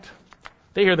figured out.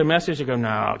 They hear the message, they go,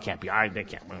 no, it can't be. They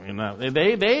can't. You know,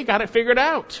 they got it figured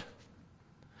out.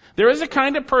 There is a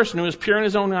kind of person who is pure in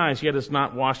his own eyes, yet is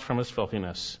not washed from his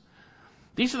filthiness.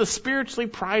 These are the spiritually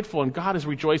prideful, and God is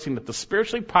rejoicing that the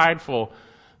spiritually prideful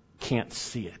can't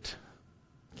see it.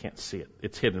 Can't see it.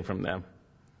 It's hidden from them.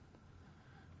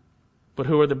 But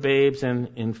who are the babes and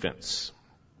infants?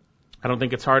 I don't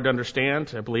think it's hard to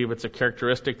understand. I believe it's a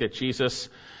characteristic that Jesus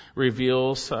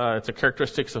reveals. It's a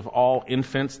characteristic of all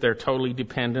infants. They're totally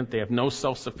dependent. They have no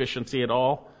self-sufficiency at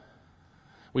all.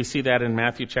 We see that in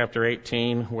Matthew chapter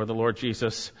 18, where the Lord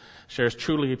Jesus shares,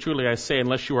 truly, truly, I say,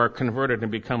 unless you are converted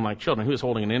and become like children. Who is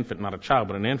holding an infant, not a child,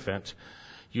 but an infant?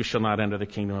 You shall not enter the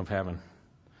kingdom of heaven.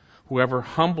 Whoever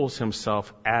humbles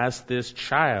himself as this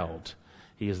child,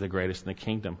 he is the greatest in the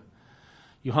kingdom.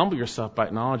 You humble yourself by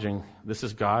acknowledging this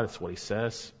is God, it's what he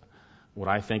says. What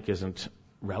I think isn't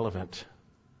relevant.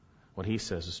 What he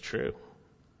says is true.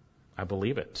 I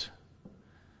believe it.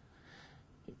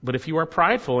 But if you are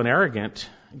prideful and arrogant,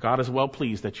 God is well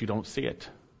pleased that you don't see it.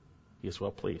 He is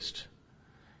well pleased.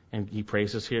 And he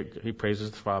praises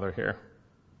the Father here.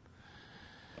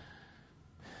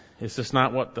 Is this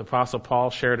not what the Apostle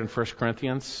Paul shared in 1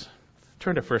 Corinthians?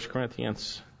 Turn to 1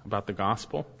 Corinthians about the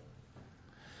gospel.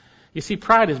 You see,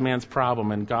 pride is man's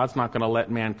problem, and God's not going to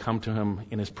let man come to him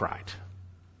in his pride.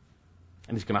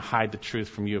 And he's going to hide the truth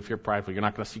from you if you're prideful. You're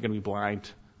not going to see, you're going to be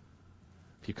blind.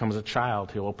 If you come as a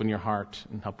child, he'll open your heart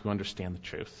and help you understand the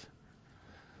truth.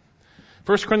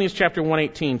 1 Corinthians chapter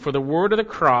 1:18, for the word of the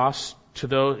cross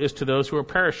is to those who are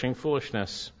perishing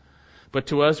foolishness, but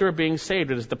to us who are being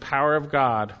saved it is the power of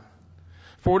God.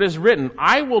 For it is written,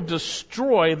 I will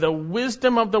destroy the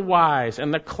wisdom of the wise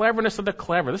and the cleverness of the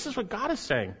clever. This is what God is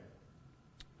saying.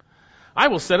 I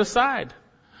will set aside.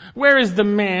 Where is the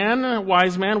man,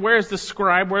 wise man? Where is the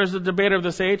scribe? Where is the debater of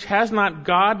this age? Has not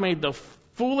God made the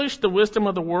foolish the wisdom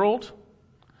of the world?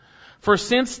 For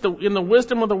since in the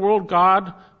wisdom of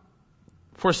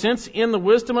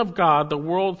God, the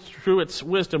world through its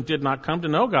wisdom did not come to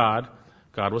know God,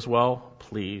 God was well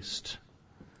pleased.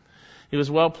 He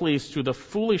was well pleased through the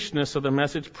foolishness of the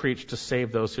message preached to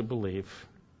save those who believe.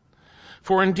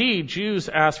 For indeed, Jews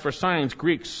ask for signs,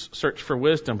 Greeks search for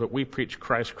wisdom, but we preach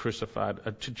Christ crucified,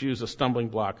 to Jews a stumbling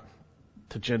block,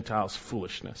 to Gentiles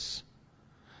foolishness.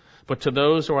 But to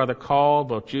those who are the called,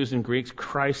 both Jews and Greeks,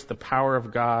 Christ the power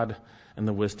of God and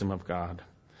the wisdom of God.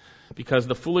 Because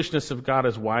the foolishness of God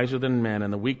is wiser than men,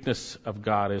 and the weakness of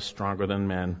God is stronger than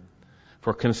men.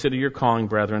 For consider your calling,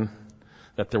 brethren,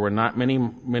 that there were not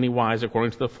many wise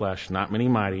according to the flesh, not many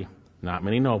mighty, not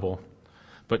many noble.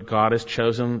 But God has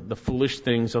chosen the foolish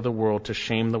things of the world to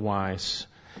shame the wise.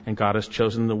 And God has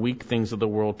chosen the weak things of the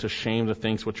world to shame the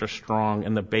things which are strong,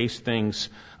 and the base things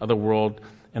of the world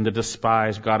and the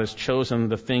despised. God has chosen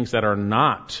the things that are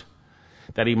not,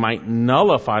 that he might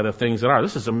nullify the things that are.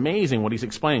 This is amazing what he's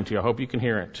explaining to you. I hope you can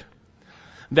hear it.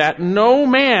 That no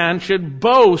man should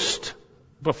boast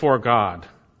before God.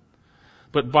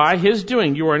 But by his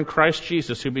doing, you are in Christ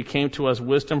Jesus, who became to us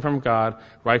wisdom from God,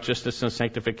 righteousness and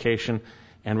sanctification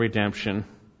and redemption.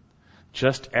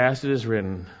 Just as it is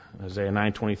written, Isaiah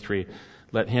 9:23,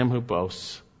 let him who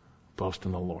boasts, boast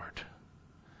in the Lord.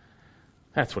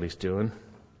 That's what he's doing.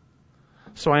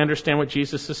 So I understand what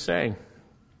Jesus is saying.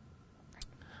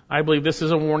 I believe this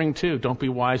is a warning too. Don't be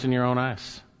wise in your own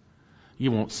eyes.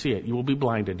 You won't see it. You will be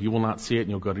blinded. You will not see it, and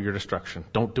you'll go to your destruction.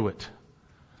 Don't do it.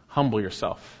 Humble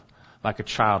yourself like a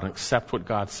child and accept what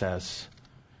God says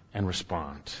and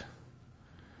respond.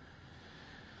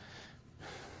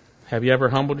 Have you ever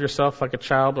humbled yourself like a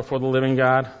child before the living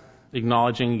God,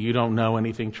 acknowledging you don't know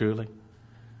anything truly?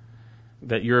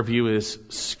 That your view is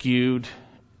skewed,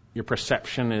 your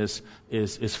perception is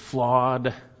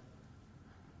flawed,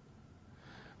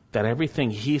 that everything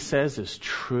he says is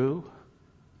true?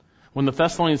 When the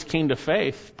Thessalonians came to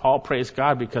faith, Paul praised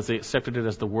God because they accepted it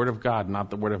as the word of God, not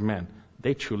the word of men.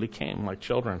 They truly came like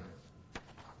children.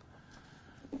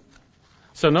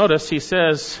 So notice he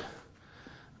says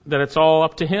that it's all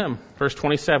up to him. Verse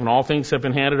 27, all things have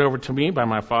been handed over to me by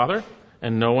my Father,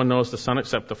 and no one knows the Son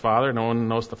except the Father. No one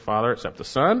knows the Father except the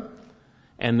Son.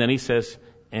 And then he says,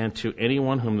 and to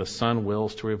anyone whom the Son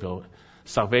wills to reveal it.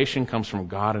 Salvation comes from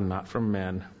God and not from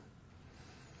men.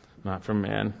 Not from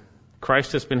men.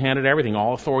 Christ has been handed everything.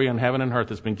 All authority on heaven and earth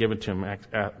has been given to him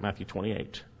at Matthew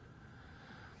 28.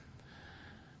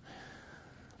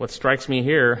 What strikes me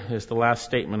here is the last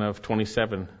statement of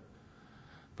 27.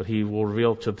 But he will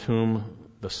reveal to whom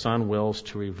the Son wills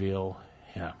to reveal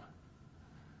him.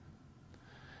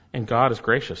 And God is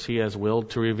gracious. He has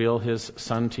willed to reveal his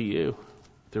Son to you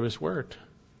through his word.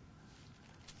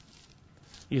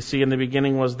 You see, in the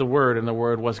beginning was the Word, and the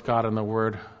Word was God, and the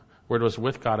Word was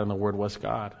with God, and the Word was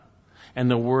God.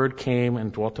 And the Word came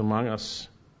and dwelt among us.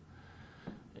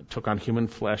 It took on human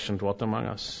flesh and dwelt among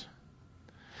us.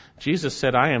 Jesus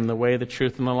said, I am the way, the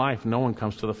truth, and the life. No one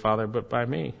comes to the Father but by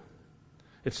me.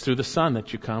 It's through the Son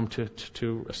that you come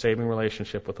to a saving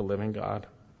relationship with the living God.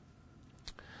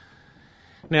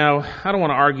 Now, I don't want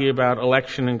to argue about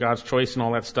election and God's choice and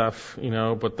all that stuff,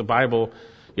 but the Bible,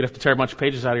 you'd have to tear a bunch of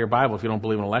pages out of your Bible if you don't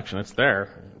believe in election. It's there.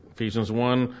 Ephesians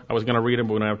 1, I was going to read them,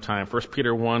 but we don't have time. 1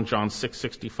 Peter 1, John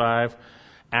 6:65,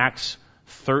 Acts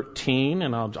 13,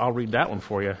 and I'll read that one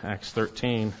for you, Acts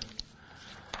 13.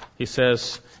 He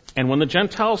says, and when the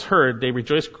Gentiles heard, they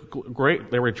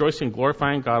rejoiced in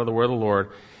glorifying God of the word of the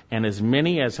Lord, and as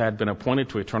many as had been appointed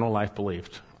to eternal life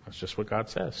believed. That's just what God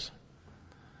says.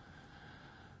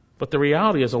 But the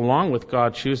reality is, along with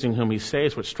God choosing whom he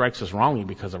saves, which strikes us wrongly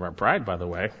because of our pride, by the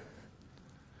way,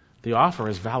 the offer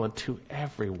is valid to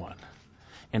everyone.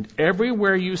 And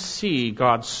everywhere you see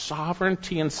God's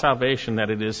sovereignty and salvation, that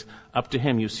it is up to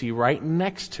him, you see right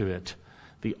next to it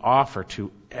the offer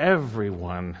to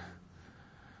everyone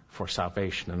for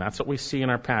salvation. And that's what we see in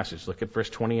our passage. Look at verse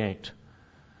 28.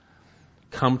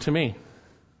 Come to me,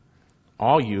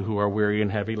 all you who are weary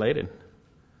and heavy laden,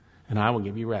 and I will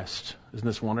give you rest. Isn't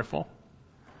this wonderful?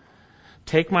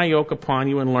 Take my yoke upon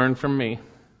you and learn from me,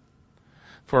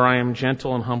 for I am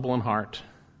gentle and humble in heart,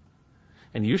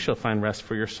 and you shall find rest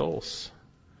for your souls.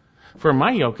 For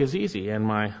my yoke is easy and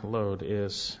my load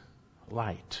is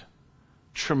light.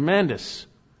 Tremendous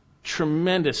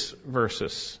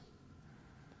verses.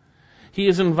 He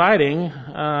is inviting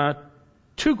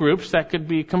two groups that could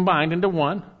be combined into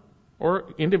one, or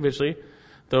individually,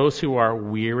 those who are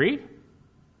weary,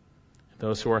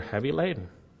 those who are heavy laden.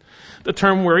 The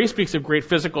term weary speaks of great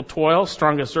physical toil,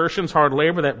 strong exertions, hard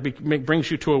labor that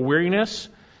brings you to a weariness.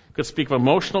 It could speak of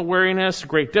emotional weariness,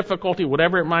 great difficulty,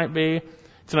 whatever it might be.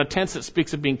 It's in a tense that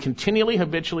speaks of being continually,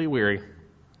 habitually weary.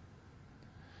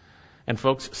 And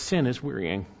folks, sin is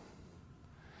wearying.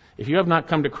 If you have not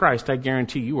come to Christ, I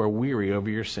guarantee you are weary over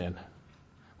your sin.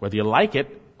 Whether you like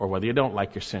it or whether you don't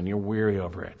like your sin, you're weary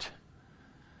over it.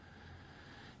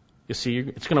 You see,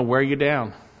 it's going to wear you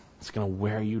down. It's going to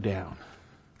wear you down.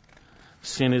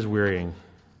 Sin is wearying.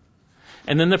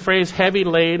 And then the phrase heavy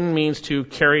laden means to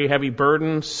carry heavy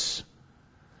burdens.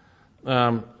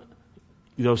 Those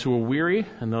who are weary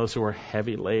and those who are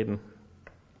heavy laden.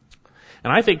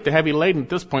 And I think the heavy laden at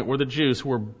this point were the Jews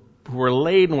who were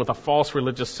laden with a false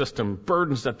religious system,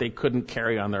 burdens that they couldn't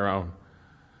carry on their own.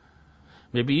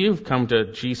 Maybe you've come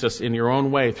to Jesus in your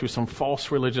own way through some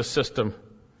false religious system,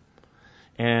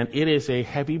 and it is a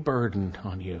heavy burden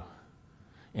on you,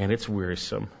 and it's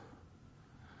wearisome.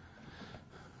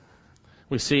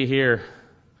 We see here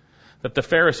that the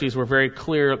Pharisees were very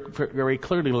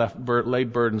clearly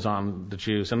laid burdens on the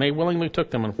Jews, and they willingly took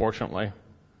them, unfortunately.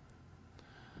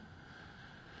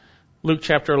 Luke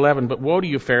chapter 11, but woe to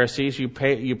you, Pharisees, you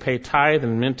pay tithe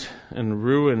and mint and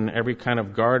rue and every kind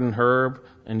of garden herb,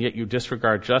 and yet you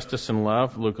disregard justice and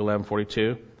love, Luke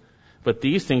 11:42. But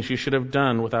these things you should have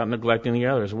done without neglecting the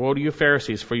others. Woe to you,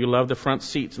 Pharisees, for you love the front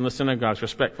seats in the synagogues,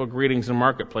 respectful greetings in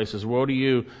marketplaces. Woe to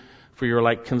you, for you are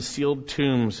like concealed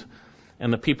tombs,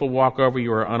 and the people walk over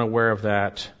you are unaware of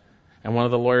that. And one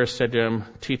of the lawyers said to him,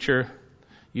 Teacher,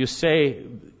 you say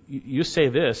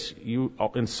this, you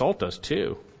insult us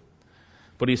too.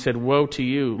 But he said, woe to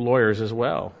you, lawyers, as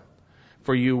well.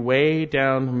 For you weigh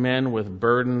down men with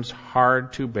burdens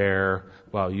hard to bear,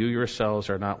 while you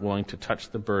yourselves are not willing to touch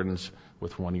the burdens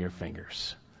with one of your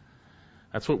fingers.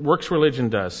 That's what works religion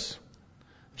does.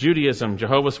 Judaism,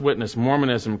 Jehovah's Witness,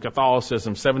 Mormonism,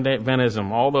 Catholicism, Seventh-day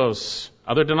Adventism, all those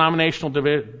other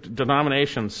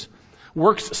denominations,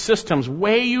 works systems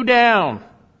weigh you down.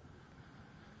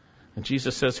 And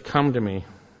Jesus says, come to me,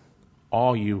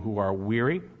 all you who are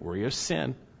weary of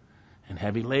sin, and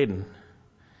heavy laden.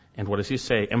 And what does he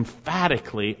say?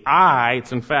 Emphatically,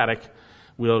 it's emphatic,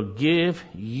 will give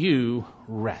you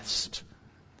rest.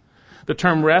 The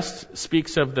term rest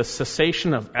speaks of the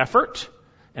cessation of effort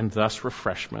and thus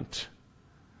refreshment.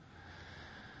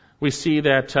 We see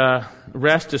that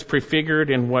rest is prefigured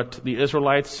in what the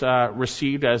Israelites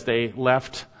received as they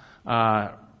left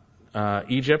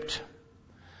Egypt.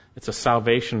 It's a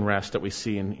salvation rest that we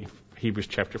see in Hebrews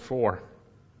chapter 4.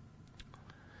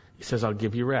 He says, I'll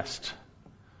give you rest.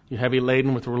 You heavy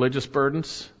laden with religious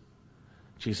burdens?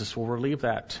 Jesus will relieve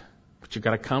that. But you've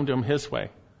got to come to him his way.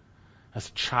 As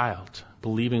a child,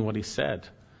 believing what he said.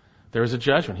 There is a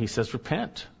judgment. He says,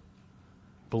 repent.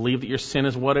 Believe that your sin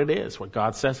is what it is, what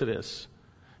God says it is.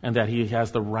 And that he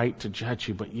has the right to judge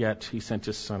you, but yet he sent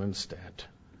his son instead.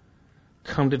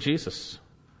 Come to Jesus.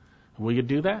 Will you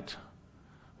do that?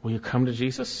 Will you come to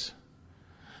Jesus?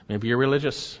 Maybe you're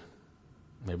religious.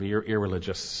 Maybe you're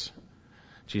irreligious.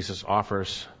 Jesus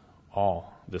offers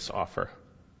all this offer.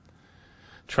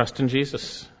 Trust in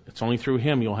Jesus. It's only through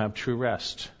him you'll have true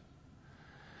rest.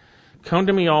 Come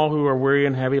to me, all who are weary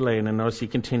and heavy laden. And notice he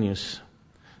continues.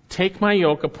 Take my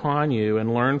yoke upon you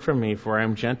and learn from me, for I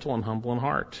am gentle and humble in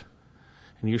heart,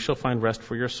 and you shall find rest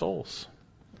for your souls.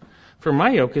 For my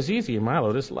yoke is easy and my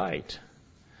load is light.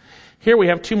 Here we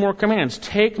have two more commands.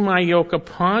 Take my yoke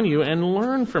upon you and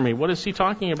learn from me. What is he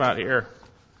talking about here?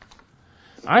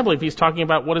 I believe he's talking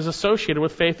about what is associated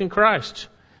with faith in Christ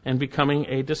and becoming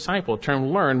a disciple. The term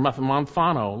learn,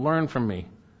 mathmanthano, learn from me.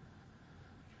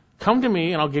 Come to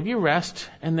me and I'll give you rest,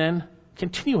 and then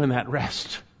continue in that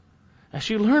rest as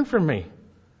you learn from me.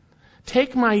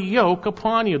 Take my yoke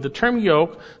upon you. The term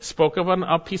yoke spoke of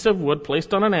a piece of wood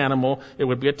placed on an animal. It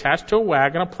would be attached to a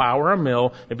wagon, a plow, or a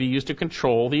mill. It'd be used to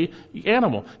control the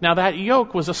animal. Now that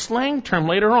yoke was a slang term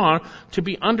later on to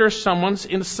be under someone's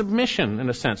in submission, in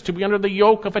a sense, to be under the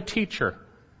yoke of a teacher.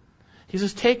 He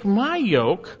says, take my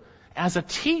yoke as a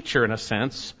teacher, in a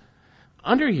sense,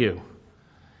 under you.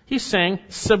 He's saying,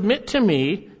 submit to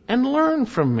me and learn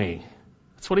from me.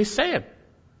 That's what he's saying.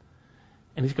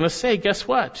 And he's going to say, guess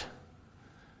what?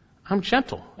 I'm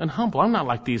gentle and humble. I'm not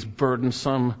like these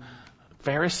burdensome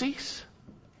Pharisees.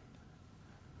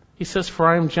 He says, for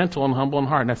I am gentle and humble in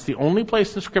heart. And that's the only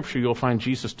place in Scripture you'll find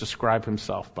Jesus describe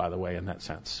himself, by the way, in that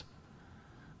sense.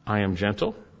 I am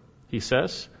gentle, he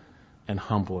says, and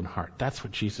humble in heart. That's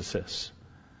what Jesus is.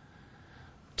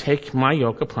 Take my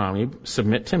yoke upon me,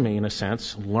 submit to me in a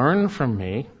sense, learn from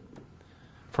me,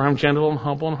 for I'm gentle and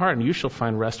humble in heart, and you shall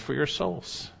find rest for your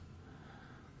souls.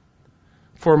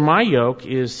 For my yoke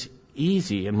is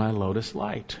easy and my load is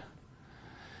light.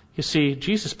 You see,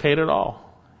 Jesus paid it all.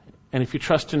 And if you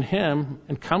trust in him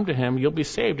and come to him, you'll be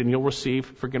saved and you'll receive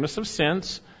forgiveness of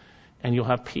sins and you'll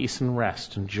have peace and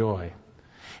rest and joy.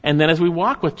 And then as we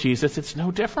walk with Jesus, it's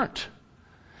no different.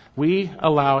 We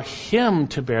allow him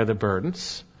to bear the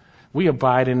burdens. We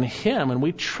abide in him and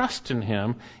we trust in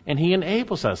him and he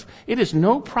enables us. It is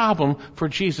no problem for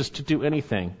Jesus to do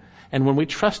anything. And when we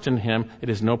trust in him, it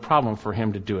is no problem for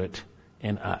him to do it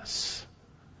in us.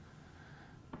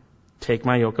 Take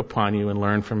my yoke upon you and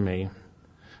learn from me,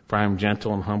 for I am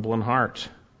gentle and humble in heart.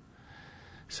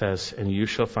 It says, and you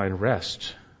shall find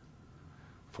rest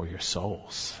for your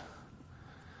souls.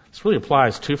 This really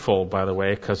applies twofold, by the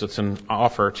way, because it's an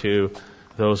offer to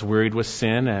those wearied with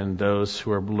sin and those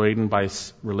who are laden by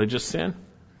religious sin.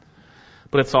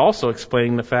 But it's also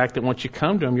explaining the fact that once you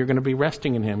come to him, you're going to be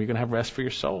resting in him. You're going to have rest for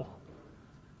your soul.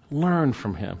 Learn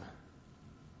from him.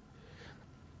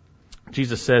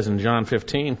 Jesus says in John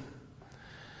 15,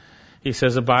 he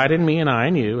says, abide in me and I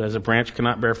in you, as a branch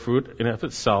cannot bear fruit in of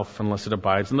itself unless it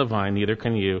abides in the vine, neither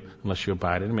can you unless you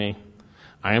abide in me.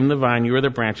 I am the vine, you are the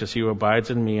branches. He who abides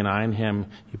in me and I in him,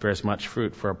 he bears much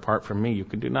fruit, for apart from me you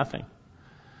can do nothing.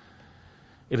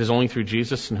 It is only through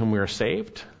Jesus in whom we are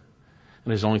saved,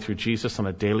 and it is only through Jesus on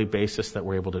a daily basis that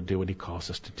we're able to do what he calls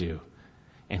us to do.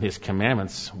 And his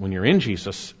commandments, when you're in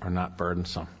Jesus, are not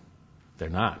burdensome. They're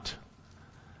not.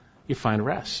 You find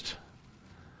rest.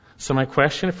 So my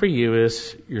question for you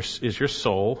is your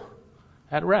soul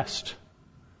at rest?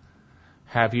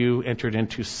 Have you entered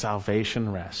into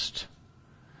salvation rest?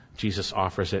 Jesus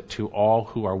offers it to all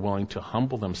who are willing to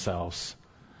humble themselves,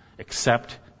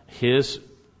 accept his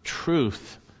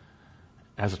truth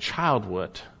as a child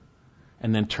would,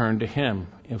 and then turn to him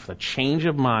with a change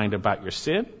of mind about your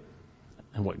sin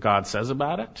and what God says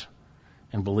about it,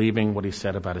 and believing what he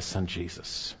said about his son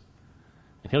Jesus.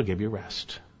 And he'll give you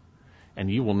rest. And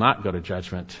you will not go to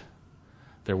judgment.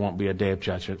 There won't be a day of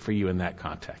judgment for you in that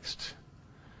context.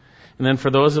 And then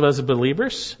for those of us as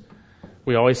believers,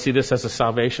 we always see this as a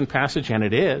salvation passage, and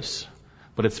it is,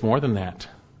 but it's more than that.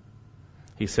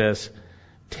 He says,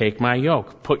 take my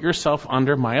yoke, put yourself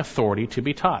under my authority to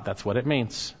be taught. That's what it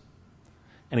means.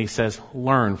 And he says,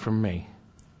 learn from me.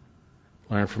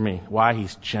 Learn from me. Why?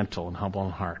 He's gentle and humble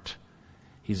in heart.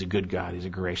 He's a good God. He's a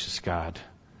gracious God.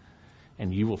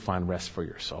 And you will find rest for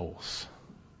your souls.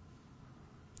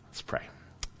 Let's pray.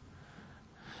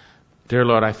 Dear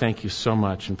Lord, I thank you so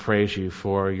much and praise you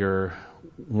for your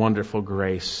wonderful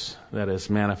grace that is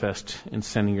manifest in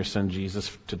sending your son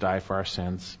Jesus to die for our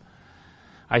sins.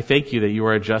 I thank you that you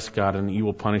are a just God and that you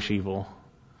will punish evil,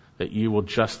 that you will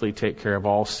justly take care of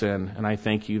all sin. And I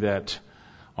thank you that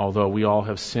although we all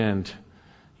have sinned,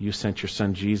 you sent your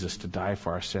son Jesus to die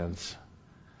for our sins.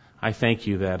 I thank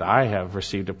you that I have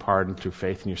received a pardon through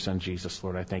faith in your son Jesus,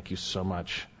 Lord. I thank you so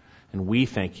much. And we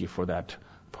thank you for that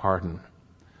pardon.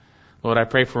 Lord, I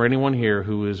pray for anyone here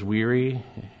who is weary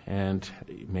and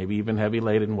maybe even heavy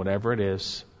laden, whatever it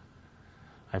is.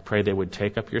 I pray they would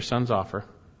take up your son's offer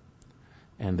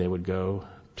and they would go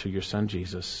to your son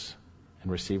Jesus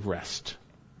and receive rest.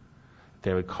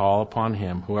 They would call upon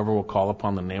him. Whoever will call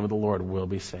upon the name of the Lord will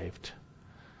be saved.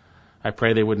 I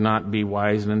pray they would not be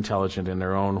wise and intelligent in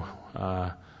their own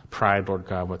pride, Lord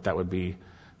God, but that would be,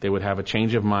 they would have a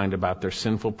change of mind about their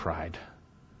sinful pride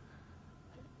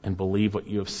and believe what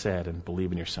you have said and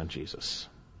believe in your son Jesus.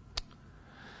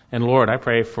 And Lord, I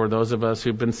pray for those of us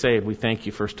who've been saved. We thank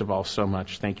you, first of all, so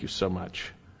much. Thank you so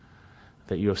much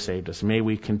that you have saved us. May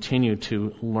we continue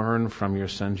to learn from your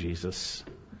son Jesus.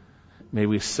 May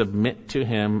we submit to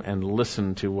him and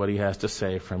listen to what he has to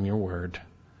say from your word.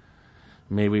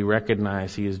 May we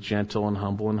recognize he is gentle and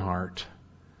humble in heart,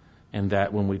 and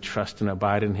that when we trust and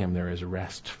abide in him, there is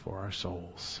rest for our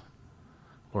souls.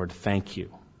 Lord, thank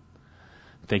you.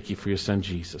 Thank you for your son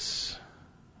Jesus.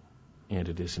 And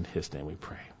it is in his name we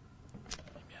pray.